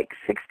probably, like,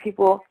 6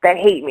 people that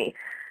hate me.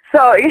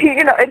 So,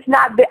 it's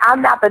not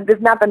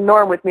the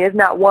norm with me. It's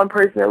not one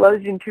person that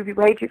loves you and 2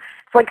 people hate you.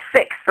 It's like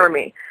 6 for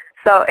me.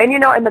 So, and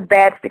and the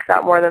bad sticks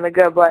out more than the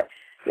good, but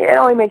it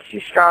only makes you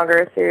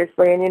stronger,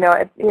 seriously. And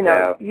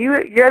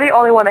you're the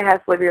only one that has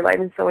to live your life.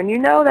 And so when you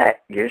know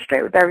that you're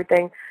straight with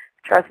everything,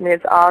 trust me,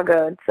 it's all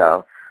good.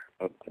 So,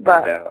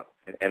 but.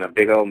 And a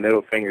big old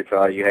middle finger to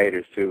all you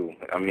haters too.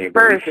 I mean,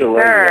 for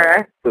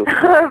sure.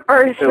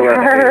 For sure.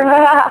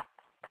 I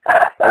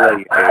love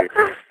you,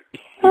 haters.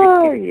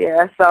 Oh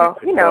yeah, so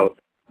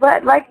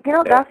but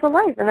that's what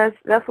life, and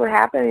that's what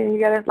happened. And you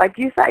gotta, like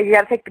you said, you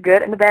gotta take the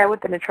good and the bad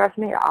with it, and trust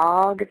me, it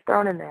all gets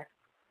thrown in there.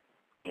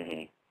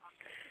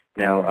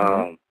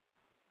 Now,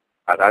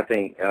 I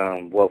think,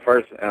 well,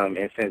 first, and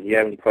since you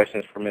have any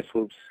questions for Miss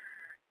Hoopz?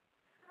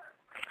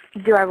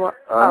 Do I want?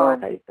 I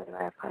thought you said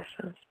I have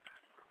questions.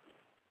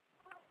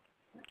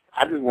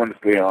 I just want to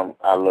stay on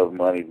I Love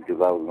Money because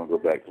I was going to go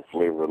back to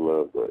Flavor of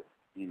Love, but,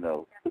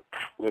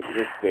 let's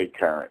stay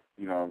current,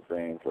 you know what I'm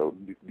saying? So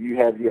do you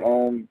have your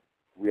own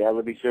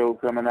reality show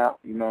coming out,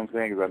 you know what I'm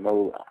saying? Because I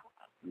know,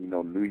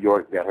 New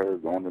York got her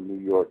going to New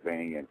York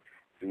thing, and it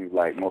seems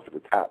like most of the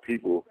top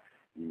people,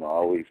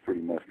 always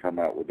pretty much come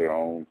out with their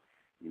own,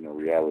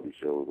 reality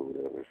shows or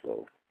whatever,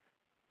 so.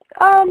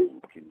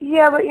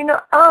 Yeah, but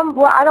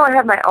well, I don't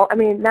have my own. I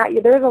mean,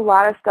 there's a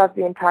lot of stuff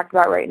being talked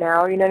about right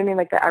now. You know what I mean?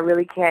 Like that I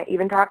really can't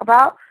even talk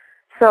about.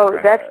 So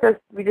that's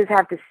we just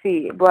have to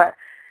see. But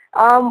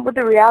with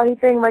the reality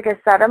thing, like I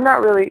said, I'm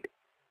not really.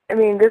 I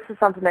mean, this is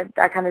something that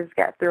I kind of just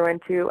got through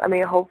into. I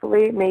mean,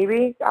 hopefully,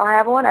 maybe I'll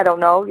have one. I don't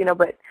know,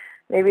 but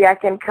maybe I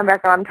can come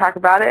back on and talk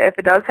about it if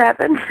it does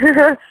happen.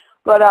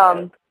 But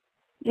I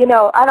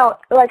don't.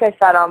 Like I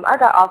said, I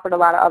got offered a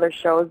lot of other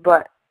shows,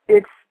 but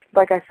it's.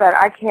 Like I said,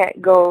 I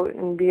can't go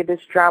and be this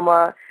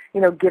drama,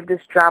 give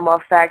this drama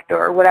effect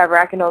or whatever.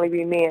 I can only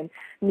be me. And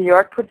New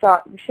York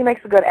she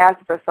makes a good ass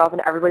of herself,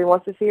 and everybody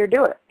wants to see her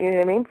do it. You know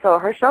what I mean? So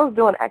her show's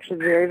doing actually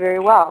very, very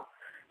well.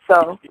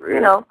 So,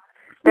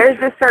 there's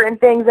just certain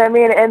things, I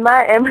mean, and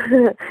my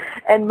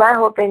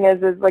whole thing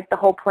is like the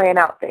whole playing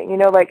out thing.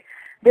 Like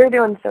they're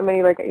doing so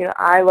many, like,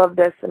 I love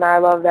this and I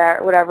love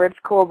that or whatever. It's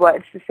cool, but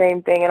it's the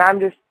same thing. And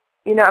I'm just,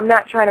 I'm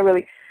not trying to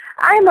really,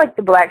 I'm like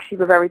the black sheep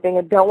of everything.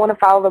 I don't want to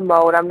follow the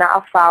mode. I'm not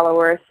a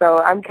follower, so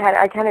I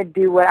kind of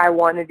do what I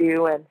want to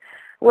do and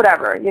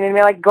whatever. You know what I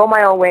mean? Like go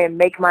my own way and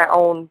make my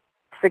own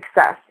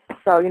success.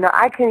 So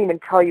I can't even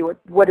tell you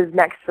what is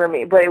next for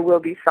me, but it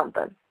will be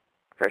something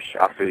for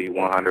sure. I feel you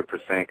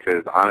 100%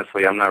 because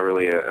honestly, I'm not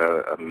really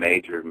a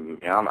major.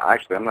 I'm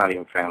not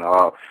even a fan of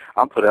all.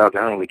 I'll put it out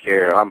there. I don't really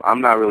care. I'm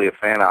not really a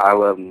fan of I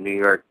Love New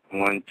York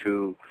 1,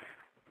 2,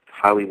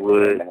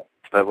 Hollywood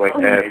stuff like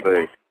that,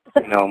 but.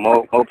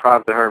 More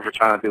props to her for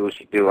trying to do what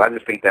she do. I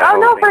just think that. Oh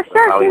no, for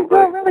sure, she's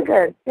doing really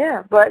good.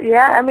 Yeah, but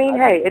I mean,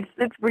 hey,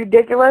 it's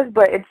ridiculous,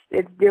 but it's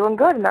doing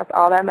good, and that's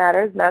all that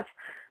matters. And that's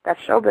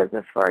show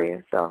business for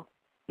you. So.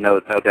 No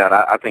doubt.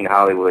 I think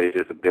Hollywood is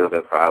just a build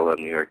up for I Love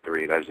New York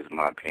 3. That's just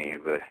my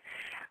opinion, but.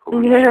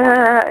 Well, you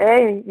gotta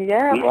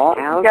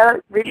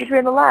read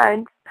between the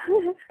lines.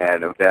 Yeah,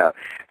 no doubt.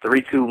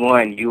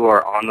 321, you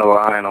are on the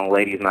line on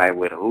Ladies Night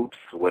with Hoopz.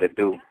 What it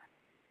do?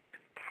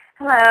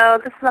 Hello,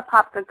 this is a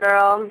Papa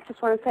Girl.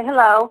 Just want to say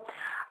hello.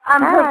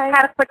 Hi.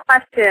 Had a quick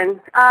question.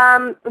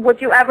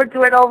 Would you ever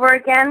do it over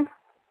again?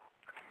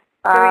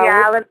 The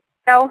reality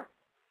show?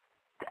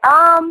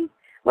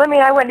 Well, I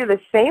mean, I wouldn't do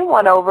the same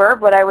one over,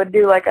 but I would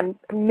do like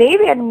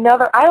maybe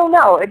another. I don't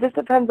know. It just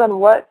depends on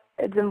what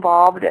it's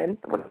involved in,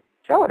 what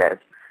show it is,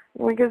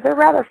 because they're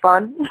rather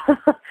fun.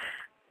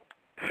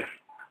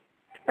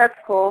 That's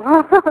cool.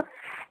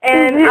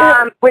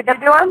 And would you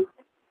do one?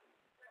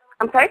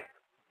 I'm sorry?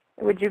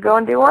 Would you go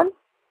and do one?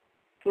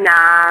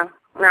 Nah,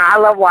 I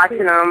love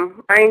watching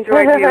them. I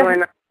enjoy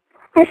doing.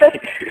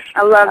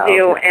 I love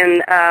you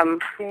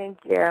and thank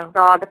you.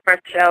 all the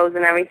first shows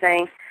and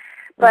everything.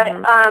 But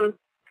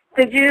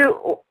do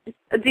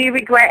you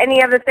regret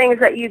any of the things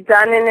that you've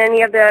done in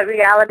any of the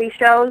reality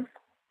shows?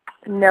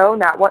 No,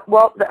 not one.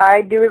 Well,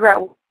 I do regret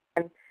one.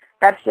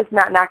 That's just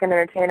not knocking an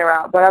entertainer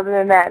out. But other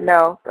than that,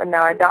 no.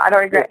 No, I don't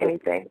regret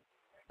anything.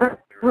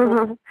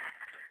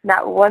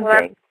 Not one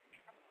thing.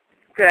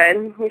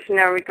 Good. You should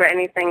never regret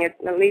anything.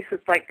 At least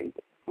it's like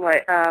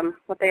what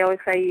they always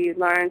say, you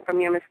learn from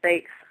your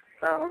mistakes.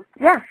 So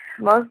yeah,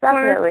 most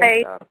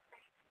definitely.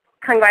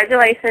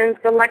 Congratulations.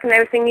 Good luck in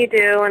everything you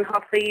do, and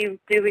hopefully you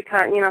do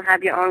become,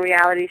 have your own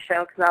reality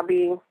show, because I'll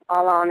be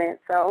all on it.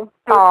 So.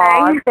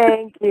 Okay.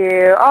 Thank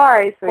you. All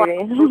right,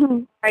 sweetie.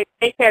 All right,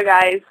 take care,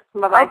 guys.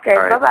 Bye-bye. Okay,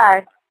 right.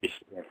 Bye-bye.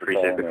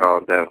 Appreciate the call,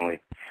 definitely.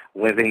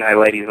 Wednesday night,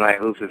 Ladies Night,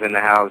 Hoopz is in the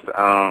house.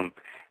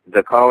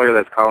 The caller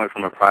that's calling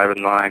from a private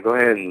line, go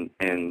ahead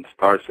and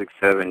star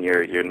 67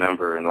 your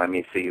number and let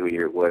me see who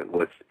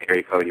what's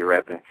area code you're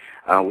repping.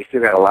 We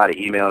still got a lot of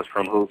emails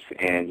from Hoopz,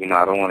 and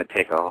I don't want to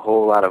take a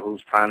whole lot of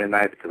Hoopz time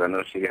tonight because I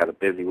know she got a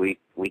busy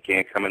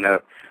weekend coming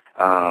up.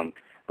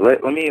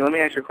 Let me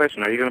ask you a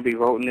question. Are you going to be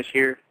voting this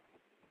year?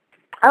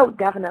 Oh,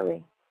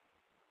 definitely.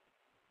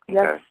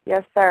 Yes, Okay.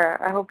 Yes, sir.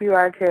 I hope you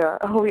are too.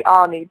 We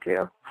all need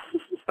to.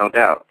 No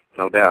doubt.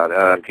 No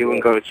doubt. People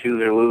can go to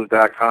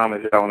chooseorlose.com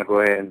if y'all want to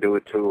go ahead and do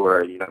it too,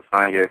 or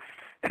find your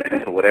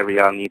whatever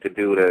y'all need to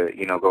do to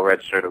go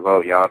register to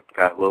vote. Y'all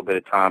got a little bit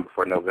of time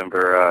before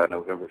November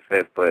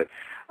 5th, but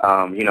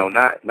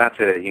not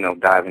to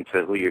dive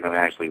into who you're going to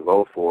actually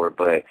vote for,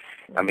 but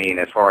I mean,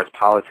 as far as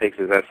politics,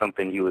 is that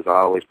something you was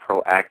always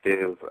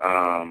proactive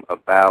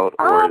about,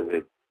 or is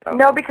it?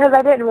 No, because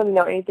I didn't really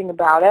know anything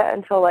about it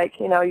until,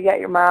 you got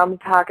your mom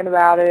talking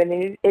about it,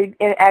 and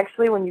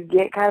actually when you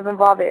get kind of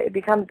involved, it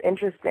becomes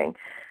interesting.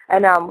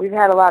 And we've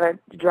had a lot of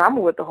drama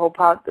with the whole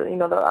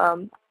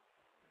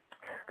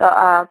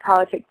the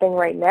politic thing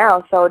right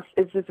now, so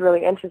it's just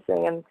really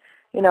interesting. And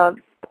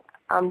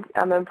I'm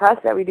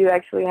impressed that we do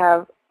actually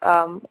have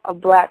a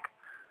black,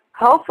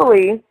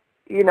 hopefully,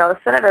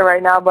 senator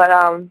right now, but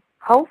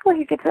hopefully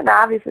he gets in.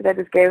 Obviously, that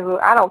just gave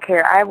I don't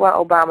care. I want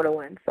Obama to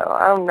win, so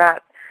I'm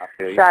not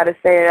try to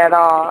say it at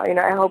all.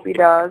 I hope he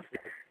does.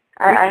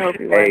 I hope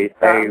he wins.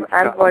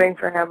 I'm voting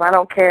for him. I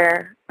don't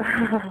care.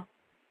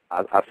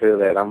 I feel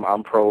that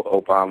I'm pro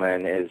Obama,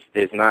 and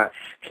it's not,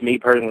 to me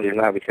personally, it's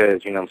not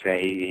because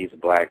he's a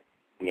black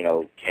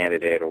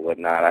candidate or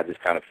whatnot. I just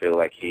kind of feel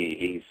like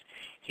he's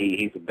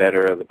the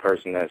better of the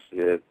person than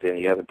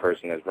the other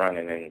person that's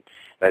running, and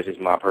that's just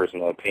my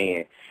personal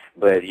opinion.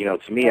 But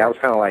to me, I was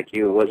kind of like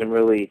you. It wasn't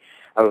really.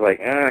 I was like,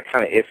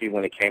 kind of iffy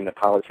when it came to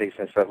politics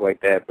and stuff like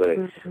that.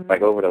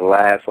 But over the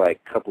last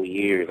couple of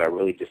years, I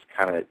really just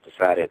kind of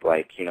decided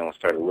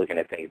started looking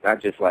at things, not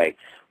just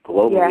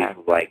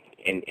globally,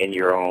 in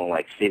your own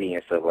city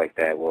and stuff like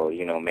that. Well,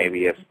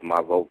 maybe if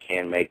my vote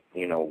can make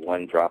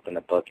one drop in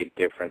the bucket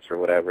difference or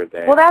whatever,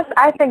 then. Well,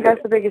 I think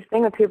that's the biggest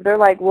thing with people. They're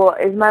like, well,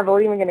 is my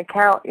vote even going to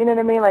count? You know what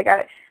I mean?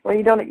 When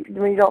you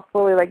don't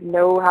fully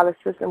know how the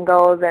system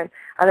goes, and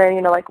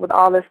then with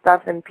all this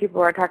stuff, and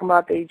people are talking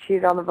about they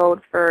cheated on the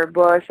votes for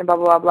Bush and blah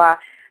blah blah blah.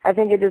 I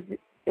think it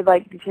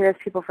deters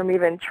people from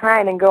even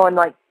trying and going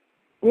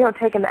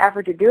taking the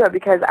effort to do it,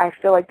 because I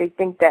feel like they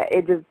think that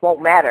it just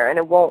won't matter and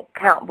it won't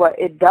count, but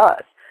it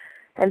does.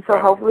 And so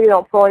hopefully you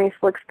don't pull any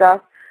slick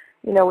stuff,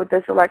 with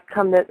this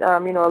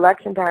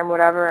election time,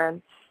 whatever.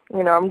 And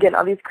I'm getting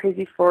all these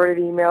crazy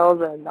forwarded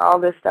emails and all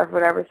this stuff,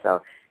 whatever.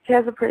 So she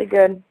has a pretty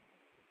good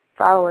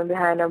following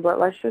behind her, but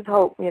let's just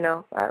hope,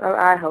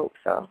 I hope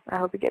so. I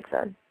hope it gets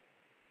done.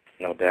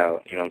 No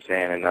doubt, you know what I'm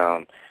saying?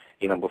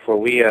 And before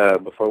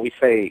we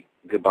say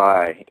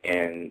goodbye,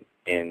 and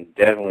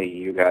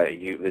definitely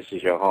this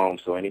is your home,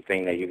 so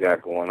anything that you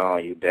got going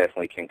on, you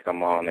definitely can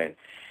come on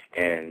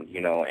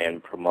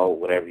and promote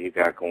whatever you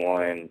got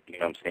going,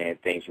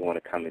 things you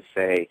want to come and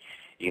say,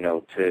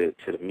 to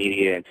the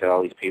media and to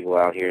all these people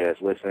out here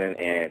that's listening.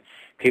 And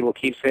people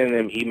keep sending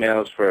them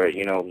emails for,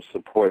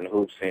 supporting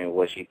Hoopz and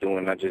what she's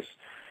doing, not just,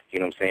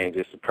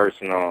 just a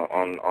person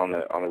on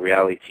the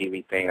reality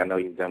TV thing. I know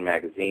you've done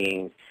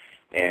magazines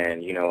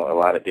and, a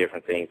lot of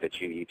different things that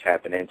you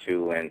tapping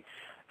into. And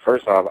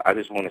first off, I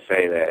just want to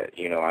say that,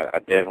 I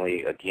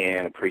definitely,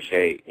 again,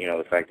 appreciate,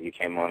 the fact that you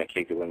came on and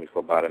kicked it with me for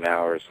about an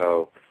hour or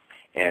so.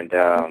 And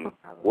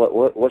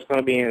what's going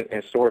to be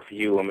in store for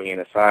you? I mean,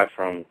 aside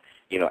from,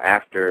 you know,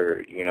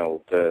 after, you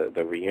know,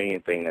 the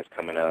reunion thing that's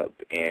coming up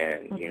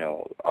and, you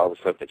know, all the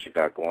stuff that you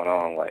got going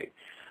on, like,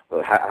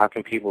 well, how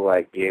can people,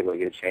 like, be able to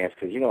get a chance?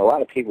 Because, you know, a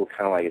lot of people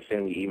kind of, like,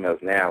 send me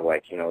emails now,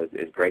 like, you know,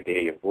 it's great to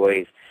hear your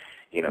voice,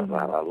 you know,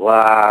 blah, blah,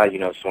 blah, you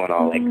know, showing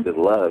all that good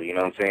love, you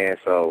know what I'm saying?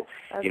 So,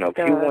 you know,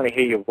 people want to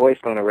hear your voice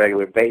on a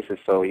regular basis.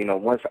 So, you know,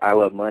 once I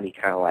Love Money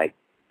kind of, like,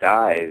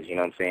 dies, you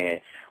know what I'm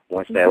saying,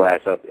 once that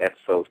last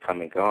episode's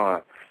come and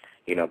gone,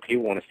 you know,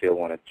 people still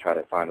want to try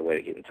to find a way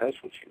to get in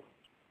touch with you.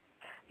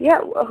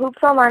 Yeah,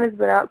 Hoopz Online has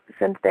been up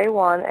since day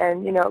one,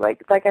 and, you know,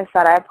 like I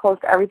said, I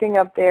post everything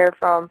up there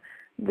from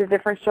the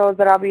different shows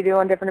that I'll be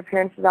doing, different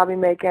appearances I'll be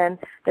making,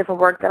 different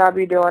work that I'll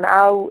be doing.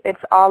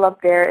 It's all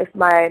up there. If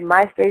my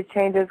MySpace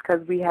changes,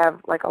 because we have,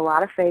 like, a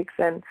lot of fakes,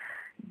 and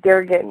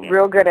they're getting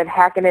real good at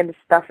hacking into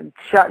stuff and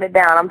shutting it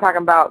down. I'm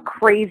talking about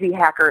crazy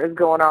hacker is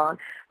going on.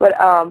 But,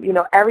 you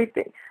know,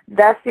 everything,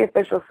 that's the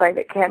official site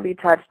that can't be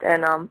touched,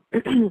 and,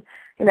 you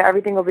know,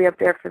 everything will be up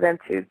there for them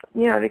to,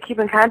 you know, to keep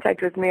in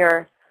contact with me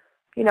or,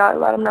 you know,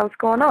 let them know what's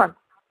going on.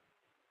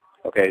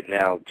 Okay,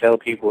 now tell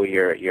people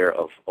your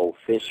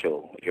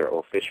official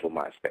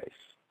MySpace.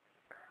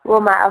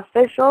 Well, my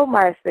official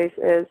MySpace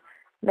is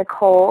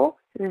Nicole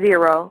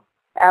 0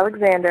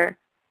 Alexander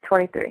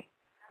 23,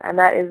 and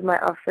that is my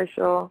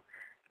official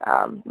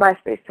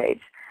MySpace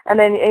page. And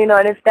then, you know,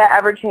 and if that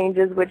ever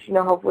changes, which, you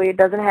know, hopefully it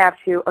doesn't have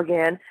to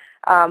again,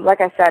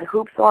 like I said,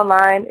 Hoopz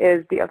Online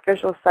is the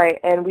official site,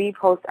 and we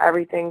post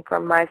everything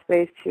from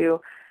MySpace to, you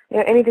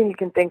know, anything you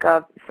can think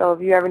of. So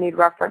if you ever need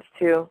reference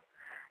to,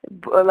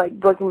 like,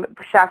 booking,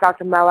 shout out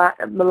to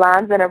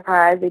Milan's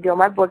Enterprise. They do all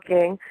my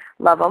booking.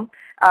 Love them.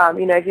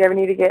 You know, if you ever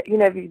need to get, you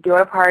know, if you're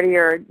doing a party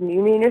or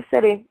you meet in your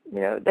city,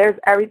 you know, there's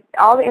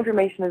all the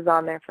information is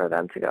on there for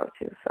them to go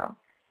to. So.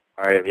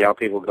 All right, if y'all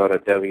people go to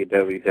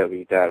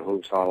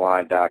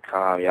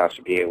www.hoopsonline.com, y'all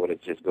should be able to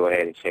just go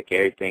ahead and check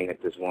everything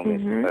that this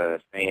woman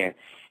is saying.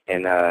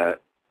 And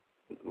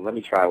let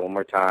me try one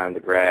more time to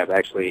grab.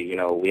 Actually, you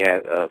know, we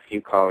had a few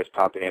callers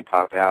pop in,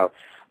 pop out.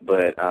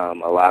 But a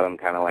lot of them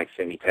kind of like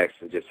send me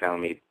texts and just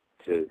telling me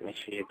to make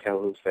sure you tell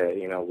Hoopz that,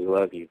 you know, we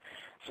love you.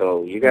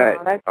 So you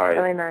got, that's all right,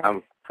 really nice.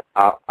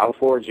 I'll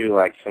forward you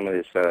like some of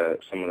the,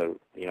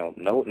 you know,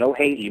 no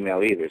hate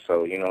email either.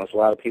 So, you know, it's a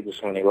lot of people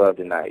showing they love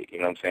tonight, you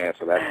know what I'm saying?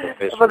 So that's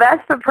official. Well,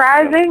 that's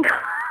surprising.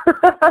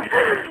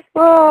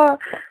 well,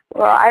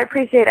 I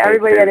appreciate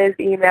everybody that is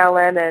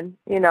emailing, and,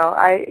 you know,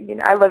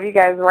 I love you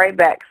guys right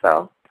back,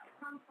 so.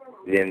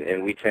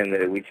 And we tend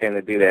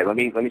to do that. Let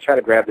me try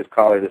to grab this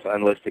caller, this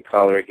unlisted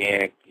caller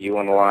again. You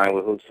on the line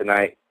with Hoopz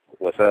tonight?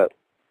 What's up?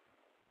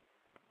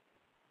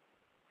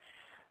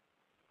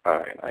 All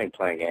right, I ain't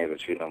playing games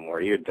with you no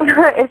more. You're done.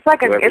 It's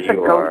like it's a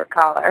ghost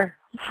caller.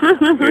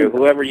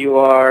 whoever you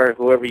are,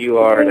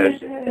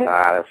 that's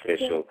not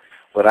official.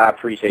 But I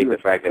appreciate the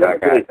fact that I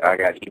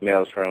got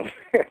emails from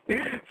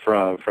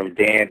from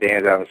Dan.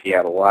 Dan's out in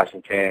Seattle,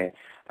 Washington.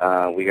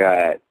 We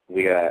got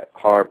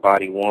Hard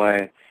Body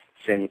One.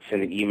 Send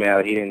an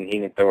email. He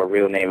didn't throw a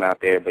real name out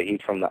there, but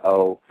he's from the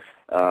O.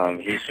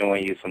 He's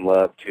showing you some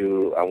love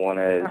too. I want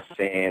to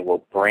send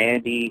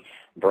Brandy's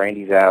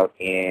out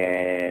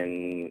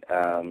in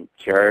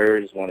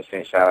Jersey. Want to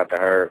send a shout out to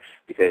her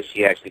because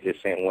she actually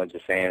just sent one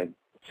just saying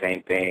the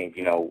same thing.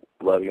 You know,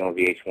 love you on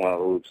VH1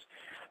 Hoopz.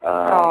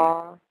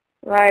 I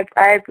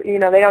you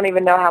know, they don't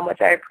even know how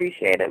much I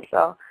appreciate it.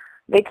 So.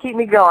 They keep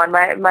me going.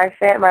 My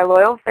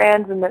loyal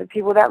fans and the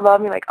people that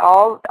love me, like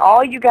all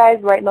you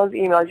guys writing those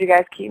emails, you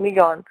guys keep me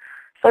going.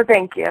 So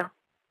thank you.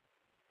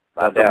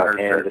 No doubt.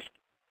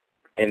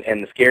 And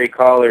the scary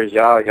callers,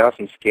 y'all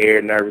some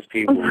scared, nervous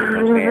people. You know what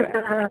I'm saying?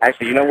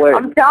 Actually, you know what?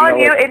 I'm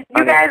telling you, it's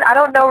you guys. I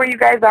don't know where you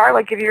guys are.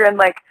 Like if you're in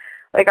like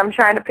I'm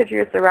trying to picture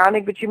your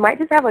surrounding, but you might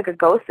just have like a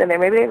ghost in there.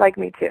 Maybe they like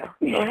me too. So,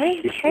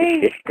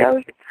 hey,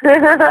 ghost.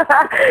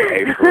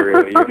 Hey,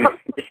 for real.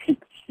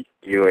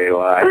 You ain't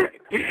lying.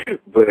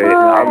 But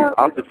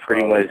I'm just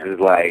pretty much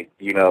just like,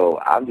 you know,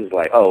 I'm just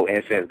like, oh,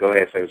 Incense, go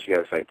ahead and say what you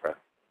got to say, bro.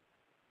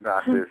 No,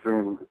 I said as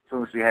soon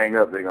as she hang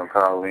up, they're going to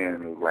call in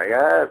and be like,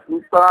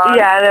 it's fine.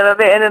 Yeah, and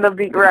it'll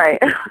be right.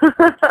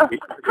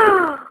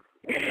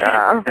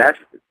 That's,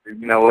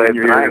 you know what, I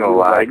ain't going to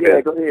lie. Yeah,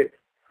 go ahead.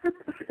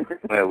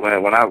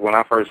 When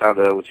I first hopped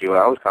up with you,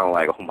 I was kind of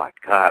like, oh my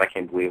God, I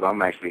can't believe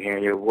I'm actually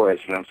hearing your voice.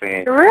 You know what I'm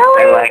saying?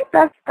 Really?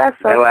 That's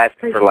so.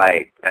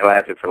 That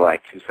lasted for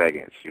like 2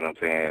 seconds. You know what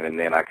I'm saying? And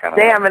then I kind of.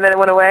 Damn, and then it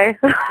went away.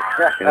 and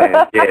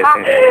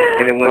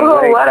it went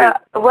away.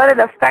 What an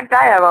effect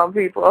I have on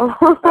people.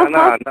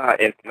 No, and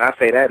I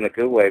say that in a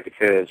good way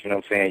because you know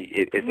what I'm saying.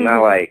 It's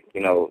not like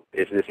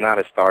it's not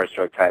a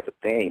starstruck type of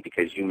thing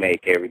because you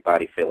make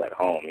everybody feel at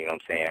home. You know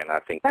what I'm saying? I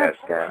think that's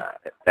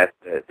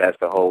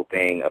the whole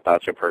thing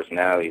about your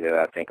personality that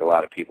I think a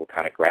lot of people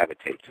kind of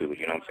gravitate to.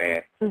 You know what I'm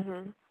saying?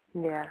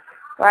 Yeah,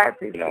 well, I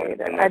appreciate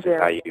that.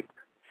 I do.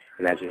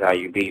 And that's just how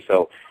you be.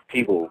 So,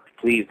 people,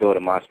 please go to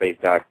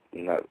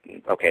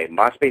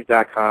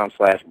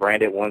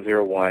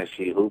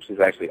MySpace.com/Branded101. Hoopz is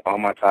actually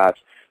on my tops.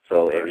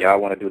 So if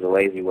y'all want to do the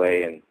lazy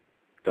way and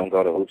don't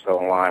go to Hoopz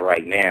Online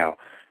right now,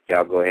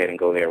 y'all go ahead and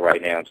go there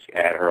right now, just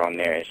add her on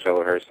there and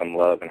show her some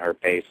love and her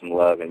page some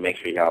love, and make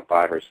sure y'all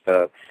buy her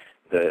stuff.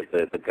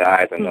 The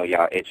guys, I know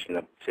y'all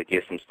itching to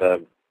get some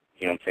stuff.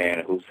 You know what I'm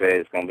saying? Who said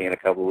it's gonna be in a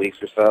couple of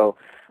weeks or so?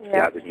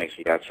 Yeah. Y'all just make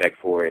sure y'all check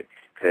for it.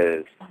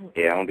 Cause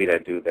yeah, I don't be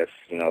that dude that's,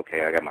 you know,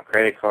 okay, I got my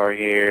credit card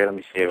here. Let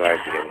me see if I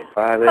can get able to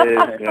buy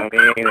this. You know what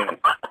I mean? And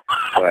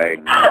like,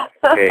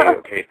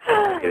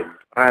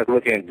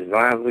 okay,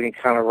 design's looking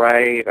kind of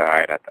right. All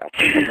right, I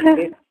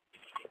think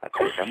I'm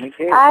gonna get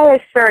it. I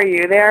assure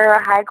you, they're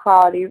high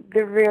quality.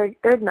 They're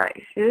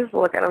nice. You just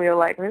look at them, you're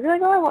like, maybe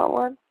like, oh, I want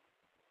one.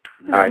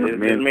 All right, just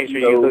make sure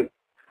you look.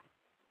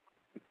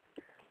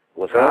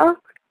 What's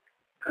up?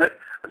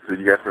 So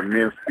you got some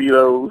men's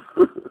Speedos?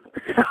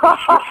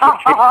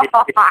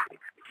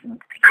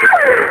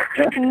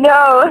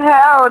 No,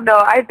 hell no.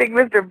 I think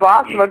Mr.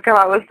 Boss will come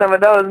out with some of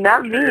those,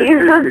 not me. I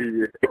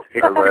was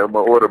like, I'm going to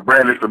order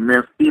Brandon some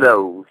men's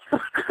Speedos.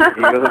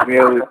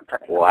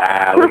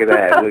 Wow, look at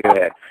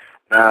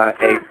that.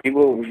 Hey,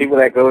 people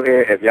that go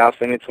there, if y'all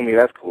send it to me,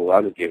 that's cool.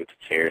 I'll just give it to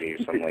charity or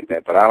something like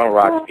that. But I don't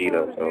rock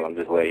Speedos, so I'm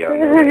just letting y'all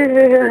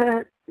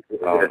know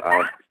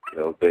that.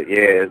 But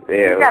yeah.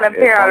 You got a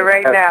pair on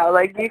right now.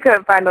 Like, you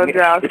couldn't find no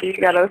jobs, so you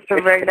got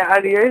them right now out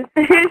of yours.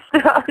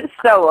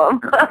 Show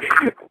them.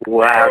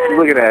 Wow,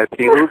 look at that.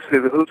 See,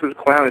 Hoopz is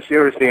clowning. She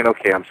was saying,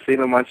 okay, I'm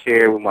sitting in my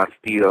chair with my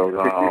Speedos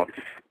on,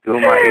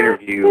 doing my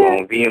interview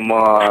on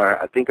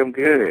VMR. I think I'm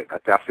good.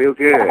 I feel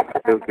good. I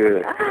feel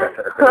good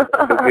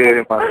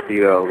in my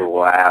Speedos.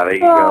 Wow, there you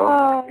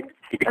go.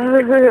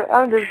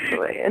 I'm just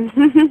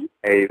playing.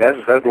 Hey,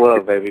 that's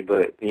love, baby.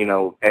 But, you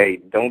know, hey,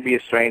 don't be a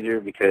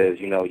stranger, because,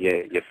 you know,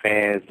 your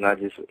fans, not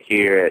just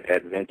here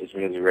at Vintage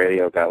Music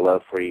Radio, got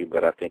love for you,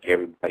 but I think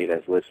everybody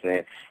that's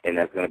listening and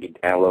that's going to be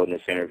downloading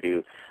this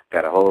interview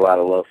got a whole lot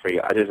of love for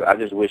you. I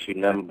just wish you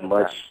nothing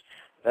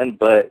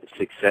but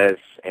success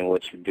in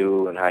what you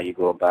do and how you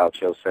go about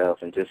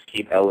yourself, and just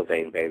keep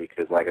elevating, baby,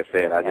 because, like I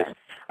said,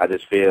 I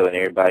just feel, and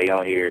everybody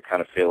on here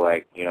kind of feel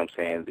like, you know what I'm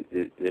saying,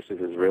 this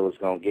is as real as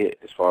it's going to get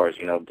as far as,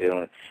 you know,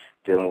 dealing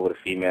with a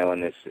female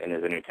in this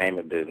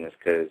entertainment business,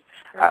 because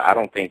I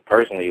don't think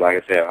personally,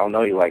 like I said, I don't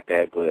know you like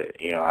that, but,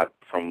 you know,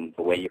 from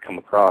the way you come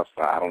across,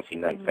 I don't see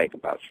nothing fake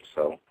about you.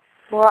 So.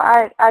 Well,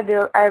 I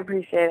do. I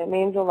appreciate it. It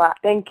means a lot.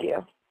 Thank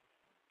you.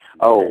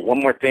 Oh, one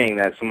more thing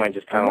that somebody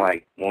just kind of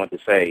like wanted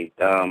to say.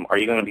 Are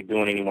you going to be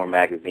doing any more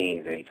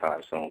magazines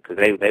anytime soon? Because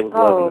they was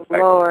loving the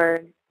fact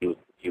Lord.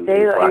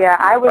 that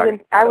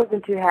I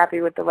wasn't too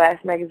happy with the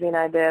last magazine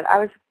I did.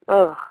 I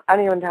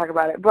don't even talk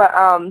about it. But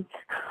I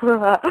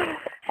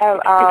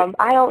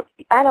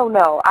don't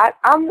know.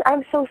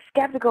 I'm so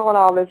skeptical on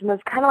all this, and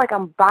it's kind of like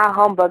I'm bah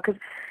humbug,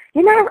 because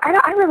you know,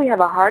 I really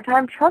have a hard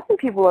time trusting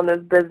people in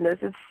this business.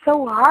 It's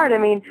so hard. I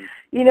mean,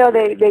 you know,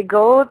 they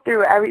go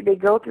through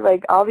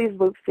like all these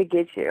loops to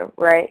get you,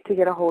 right? To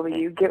get a hold of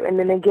you, and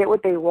then they get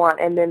what they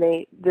want, and then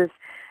they just,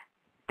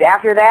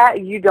 after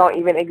that, you don't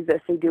even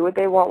exist. They do what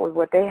they want with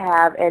what they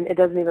have, and it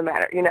doesn't even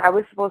matter. You know, I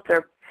was supposed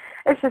to.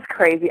 It's just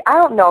crazy. I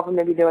don't know if I'm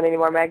going to be doing any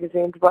more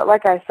magazines, but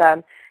like I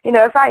said, you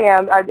know, if I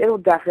am, it'll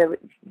definitely.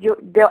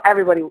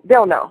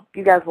 They'll know.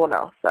 You guys will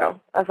know. So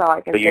that's all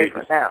I can say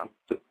for now.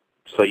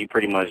 So you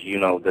pretty much, you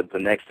know, the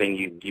next thing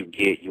you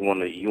get, you want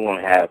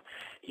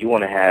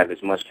to have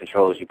as much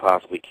control as you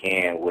possibly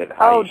can with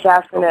how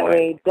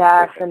definitely,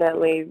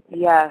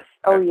 yes.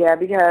 Oh yeah,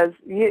 because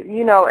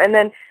you know, and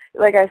then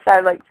like I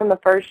said, like from the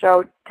first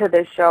show to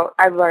this show,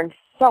 I've learned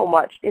so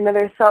much. You know,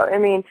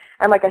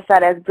 and like I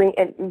said, as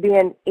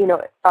being, you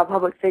know, a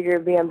public figure,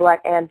 being black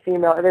and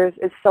female,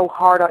 it's so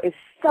hard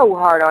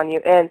on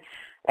you, and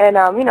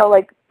you know,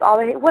 like all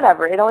the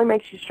whatever, it only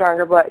makes you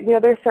stronger. But you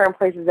know, there's certain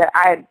places that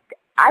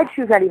I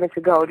choose not even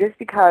to go, just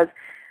because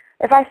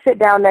if I sit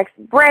down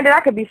Brandon,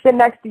 I could be sitting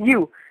next to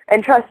you,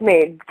 and trust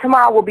me,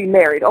 tomorrow we'll be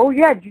married. Oh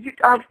yeah,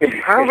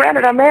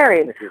 Brandon, I'm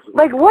married.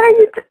 Like, what are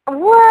you?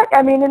 What?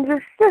 I mean, and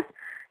just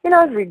you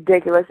know, it's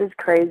ridiculous. It's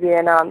crazy,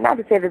 and not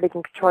to say that they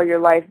can control your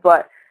life,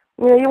 but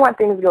you know, you want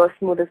things to go as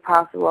smooth as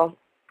possible.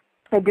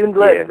 And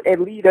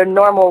lead a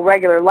normal,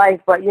 regular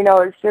life, but you know,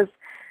 it's just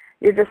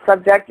you're just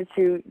subjected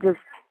to just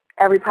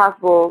every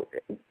possible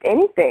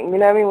anything, you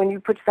know what I mean, when you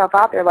put yourself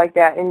out there like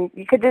that, and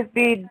you could just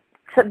be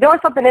doing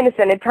something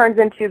innocent, it turns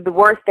into the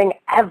worst thing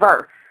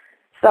ever.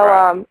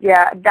 So,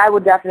 yeah, I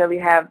would definitely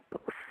have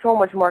so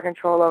much more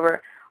control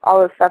over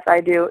all the stuff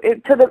I do,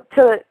 to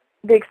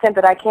the extent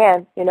that I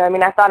can, you know what I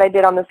mean. I thought I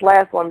did on this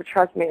last one, but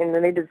trust me, and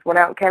then they just went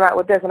out and came out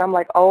with this, and I'm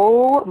like,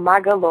 oh my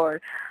good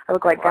Lord, I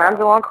look like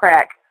Gonzo on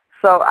crack.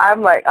 So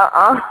I'm like,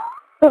 I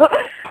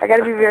got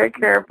to be very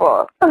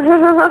careful.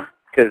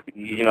 Because,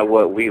 you know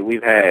what,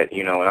 we've had,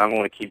 you know, and I don't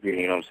want to keep you,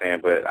 you know what I'm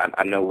saying, but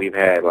I know we've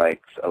had,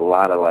 like, a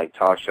lot of, like,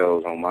 talk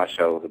shows on my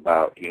shows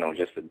about, you know,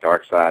 just the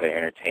dark side of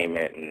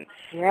entertainment and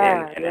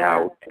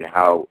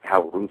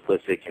how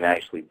ruthless it can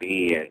actually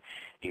be, and,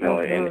 you know,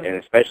 and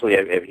especially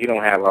if you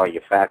don't have all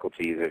your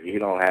faculties, if you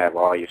don't have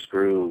all your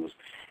screws,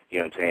 you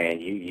know what I'm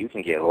saying, you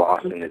can get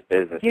lost in this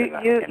business. You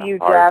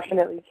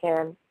definitely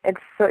can.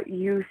 It's so,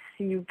 you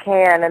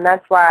can, and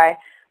that's why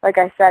like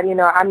I said, you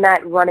know, I'm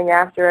not running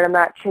after it. I'm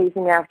not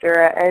chasing after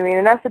it. I mean,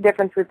 and that's the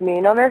difference with me.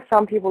 You know, there's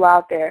some people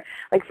out there,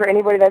 like for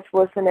anybody that's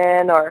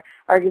listening or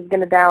is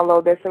going to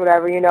download this or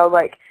whatever, you know,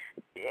 like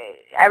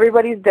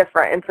everybody's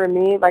different. And for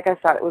me, like I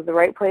said, it was the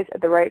right place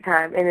at the right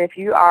time. And if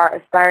you are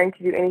aspiring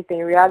to do anything,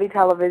 reality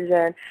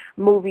television,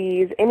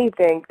 movies,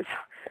 anything,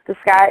 the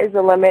sky is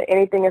the limit.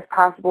 Anything is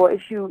possible.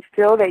 If you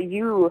feel that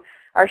you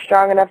are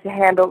strong enough to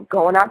handle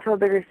going out to a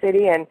bigger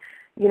city, and,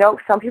 you know,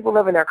 some people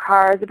live in their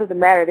cars. It doesn't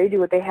matter. They do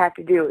what they have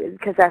to do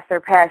because that's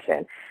their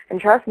passion. And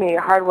trust me,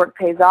 hard work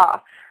pays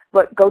off.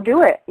 But go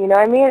do it, you know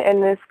what I mean?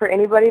 And it's for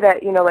anybody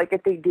that, you know, like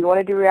if they do want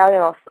to do reality,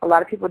 a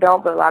lot of people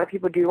don't, but a lot of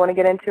people do want to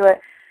get into it.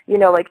 You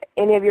know, like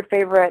any of your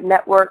favorite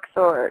networks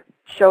or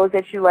shows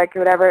that you like or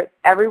whatever,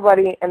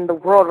 everybody in the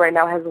world right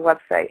now has a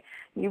website.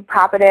 You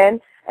pop it in,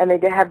 and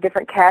they have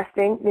different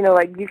casting. You know,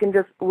 like you can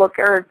just look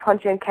or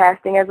punch in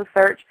casting as a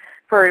search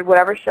for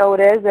whatever show it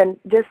is, and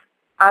just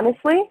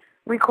honestly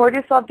record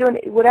yourself doing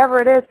whatever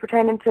it is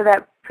pertaining to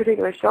that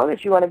particular show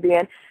that you want to be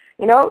in.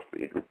 You know,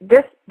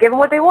 just give them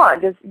what they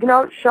want. Just, you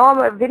know, show them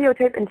a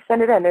videotape and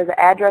send it in. There's an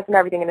address and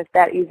everything, and it's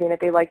that easy. And if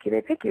they like you, they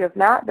pick you. If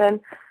not,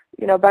 then,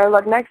 you know, better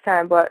luck next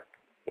time. But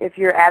if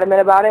you're adamant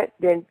about it,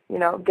 then, you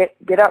know,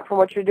 get up from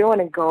what you're doing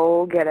and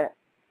go get it.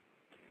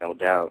 No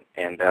doubt.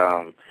 And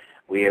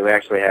we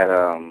actually had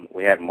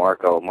we had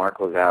Marco.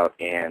 Marco's out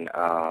in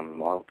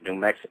New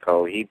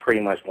Mexico. He pretty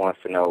much wants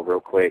to know real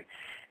quick,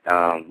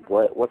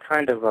 what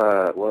kind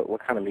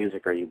of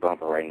music are you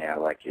bumping right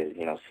now? Like,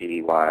 you know,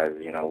 CD wise,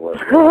 you know what?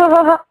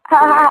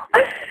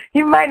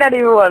 You might not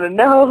even want to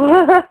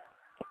know.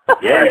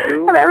 Yeah, you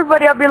do. And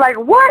everybody will be like,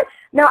 "What?"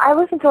 No, I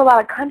listen to a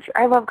lot of country.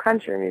 I love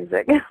country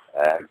music.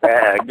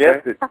 I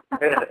guess it.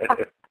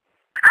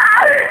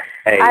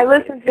 Hey, I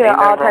listen to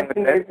all types of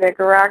music,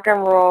 rock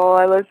and roll.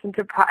 I listen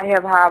to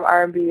hip hop,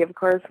 R&B, of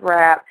course,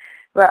 rap.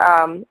 But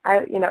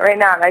you know, right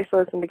now I used to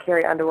listen to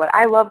Carrie Underwood.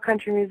 I love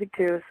country music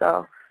too,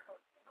 so.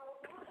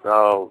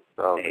 So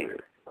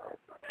good.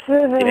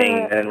 It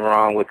ain't nothing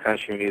wrong with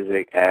country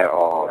music at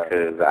all,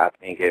 because I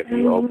think if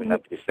you open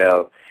up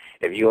yourself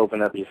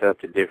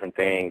to different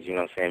things, you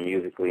know what I'm saying,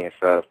 musically and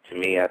stuff, to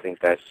me, I think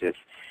that's just,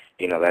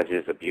 you know, that's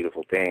just a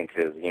beautiful thing,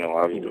 because, you know,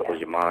 all you close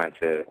your mind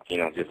to, you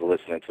know, just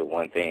listening to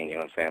one thing, you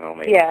know what I'm saying? Don't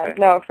make sense.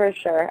 No, for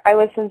sure. I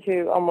listen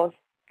to almost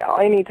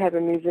any type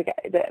of music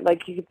that,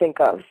 like, you could think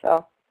of,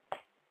 so.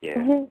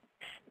 Yeah.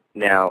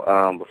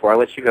 Now, before I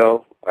let you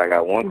go, I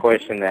got one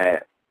question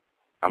that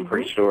I'm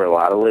pretty sure a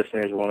lot of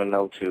listeners want to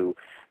know, too,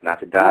 not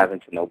to dive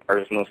into no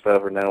personal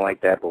stuff or nothing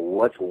like that, but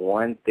what's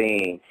one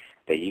thing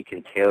that you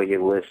can tell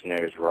your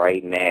listeners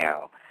right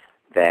now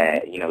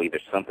that, you know, either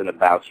something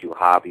about you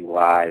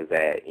hobby-wise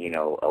that, you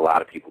know, a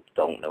lot of people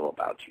don't know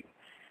about you?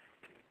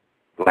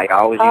 Like, I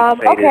always used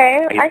to say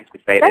this. I used to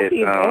say this.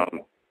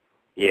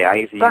 I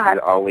used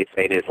to always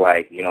say this,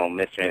 like, you know,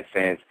 Mr. In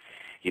Sense,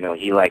 you know,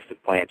 he likes to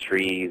plant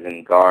trees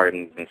and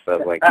gardens and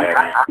stuff like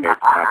that.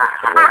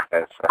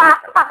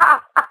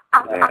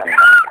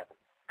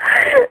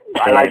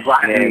 I like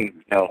botany.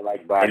 No, I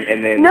like botany.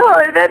 And then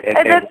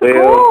that's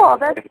Will, cool.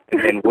 That's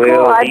and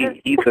Will,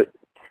 cool.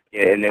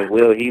 and then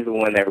Will, he's the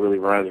one that really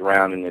runs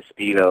around in the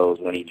Speedos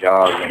when he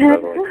jogs and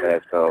stuff like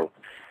that. So,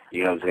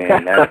 you know what I'm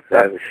saying?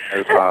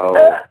 That's my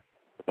whole.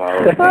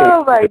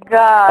 Oh my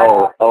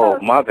God. Oh,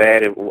 my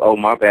bad.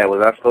 My bad.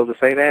 Was I supposed to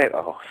say that?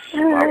 Oh,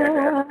 my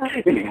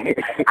bad.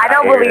 I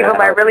don't believe him.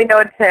 I really know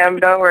it's him.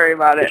 Don't worry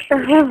about it.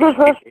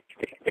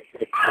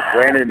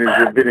 Brandon is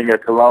just getting a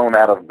cologne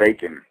out of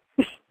bacon.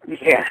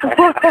 Yeah.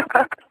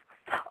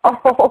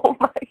 Oh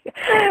my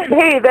God.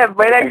 Hey, that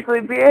might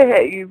actually be a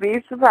hit. You'd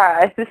be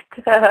surprised.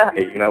 Hey,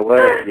 you know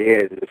what?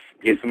 Yeah, just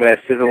get some of that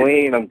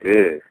sizzling. I'm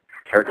good.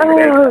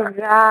 Oh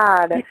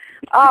God.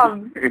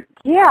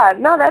 Yeah,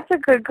 no, that's a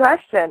good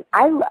question.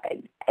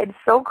 It's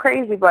so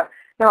crazy, but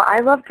no,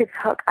 I love to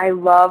cook. I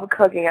love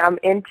cooking. I'm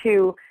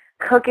into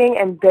cooking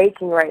and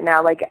baking right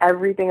now, like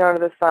everything under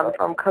the sun,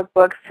 from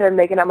cookbooks to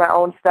making up my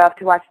own stuff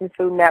to watching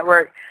Food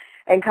Network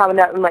and coming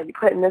up and like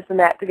putting this and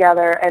that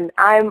together. And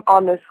I'm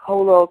on this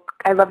whole little,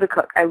 I love to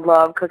cook. I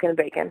love cooking and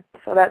baking.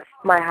 So that's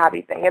my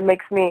hobby thing. It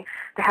makes me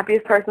the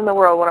happiest person in the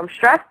world. When I'm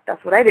stressed,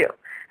 that's what I do.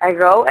 I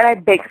go and I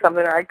bake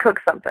something or I cook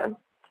something.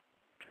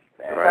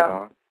 Right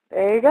on.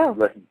 There you go.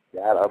 Look,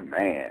 got a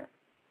man.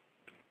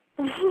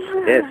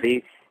 Yeah,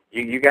 see,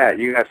 you got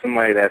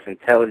somebody that's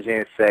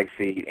intelligent,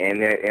 sexy,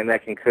 and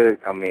that can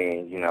cook. I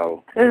mean, you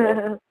know,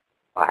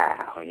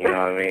 wow, you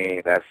know what I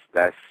mean? That's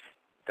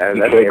a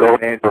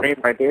man's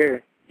dream right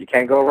there. You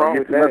can't go wrong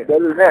with that.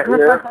 Better than that,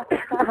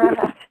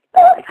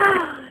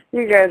 yeah.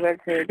 You guys are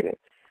crazy.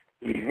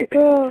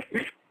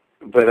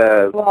 But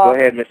go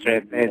ahead,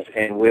 Mr. Ince,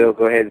 and we'll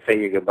go ahead and say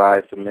your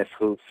goodbyes to Miss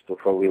Hoopz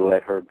before we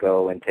let her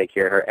go and take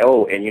care of her.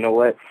 Oh, and you know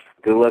what?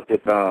 Good luck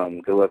with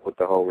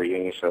the whole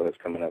reunion show that's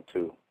coming up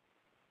too.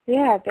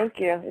 Yeah, thank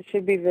you. It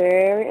should be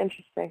very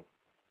interesting.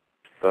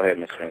 Go ahead,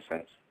 Mr.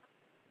 Ince.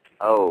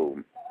 Oh,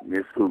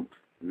 Miss Hoopz,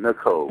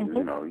 Nicole.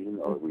 You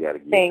know, we got to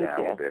get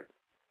down with that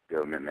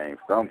government name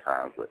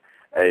sometimes. But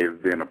hey,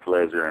 it's been a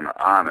pleasure and an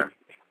honor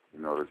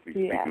to be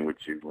speaking with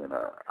you, and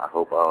I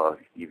hope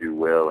you do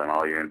well in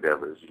all your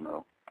endeavors,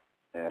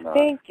 And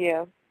thank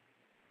you.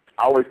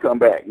 Always come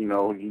back, you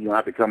don't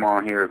have to come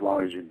on here as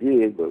long as you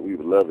did, but we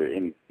would love it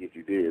if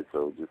you did.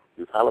 So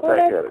just holler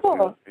back at us.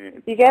 Cool.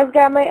 You guys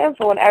got my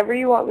info. Whenever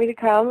you want me to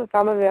come, if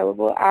I'm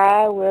available,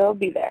 I will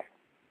be there.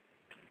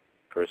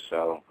 For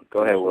sure.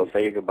 Go ahead, Will.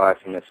 Say your goodbye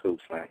to Miss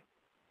Hoopz, man.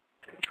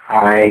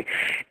 Hi.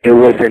 It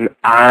was an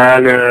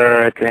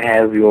honor to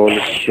have you on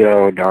the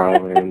show,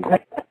 darling.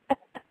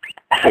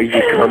 So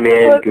you come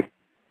in, get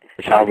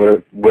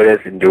with us,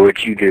 and do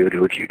what you do.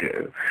 Do what you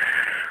do.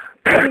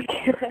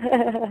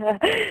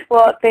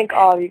 Well, thank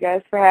all of you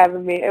guys for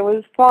having me. It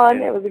was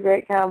fun. It was a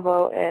great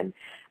combo, and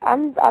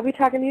I'll be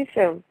talking to you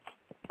soon.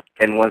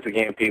 And once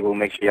again, people,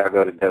 make sure y'all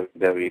go to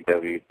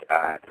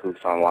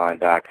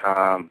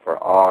www.hoopsonline.com for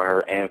all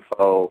her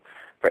info,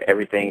 for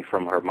everything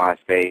from her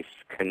MySpace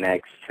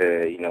connects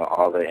to,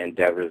 all the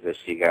endeavors that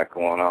she got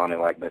going on.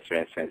 And like Mr.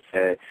 Incense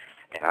said,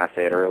 and I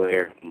said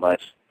earlier,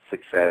 much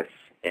success.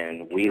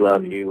 And we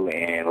love you.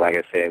 And like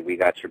I said, we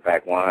got your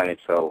back 100.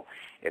 So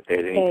if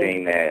there's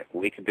anything that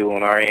we could do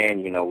on our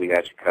end, we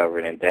got you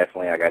covered. And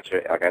definitely, I got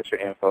your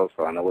info,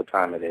 so I know what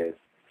time it is.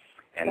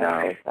 And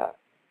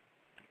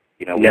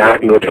we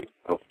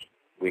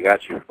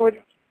got you.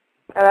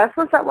 That's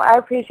what's up. Well, I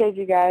appreciate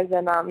you guys,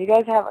 and you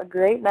guys have a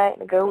great night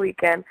and a good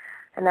weekend.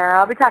 And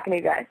I'll be talking to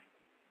you guys.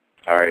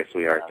 All right,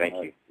 sweetheart.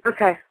 Thank you.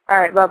 Okay. All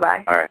right.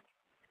 Bye-bye. All right.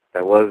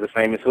 That was the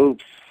famous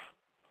Hoopz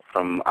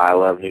from I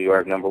Love New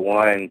York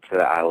 #1 to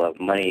I Love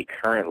Money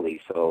currently.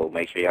 So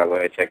make sure y'all go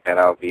ahead and check that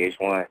out.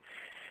 VH1,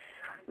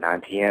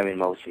 9 p.m. in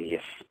most of your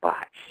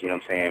spots. You know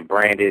what I'm saying?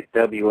 Branded,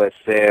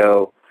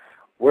 WSL.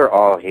 We're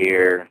all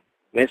here.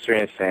 Mr.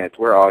 Incense,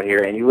 we're all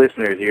here. And you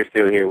listeners, you're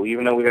still here.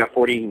 Even though we got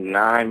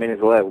 49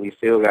 minutes left, we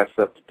still got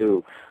stuff to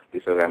do. We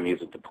still got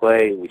music to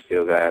play. We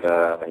still got,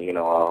 a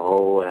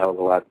whole hell of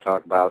a lot to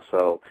talk about.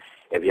 So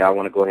if y'all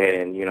want to go ahead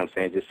and, just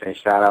send a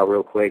shout-out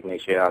real quick,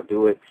 make sure y'all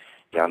do it.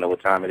 Y'all know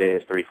what time it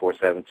is,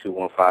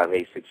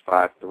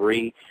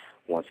 347-215-8653.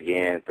 Once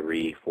again,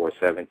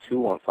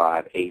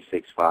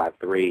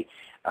 347-215-8653.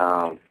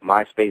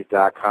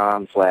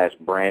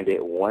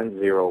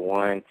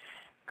 MySpace.com/branded101.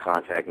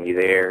 Contact me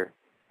there.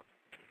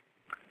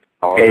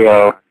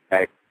 Also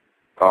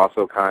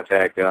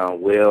contact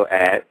Will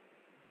at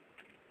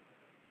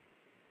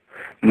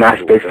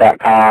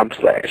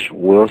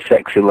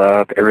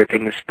MySpace.com/WillSexyLove.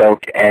 Everything is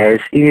spelled as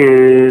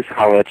is.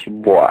 Holla at your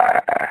boy.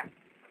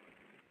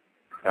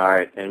 All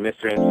right, and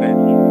Mr.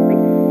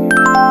 Incense.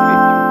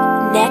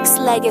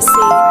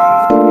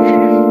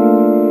 Nexxlegacy.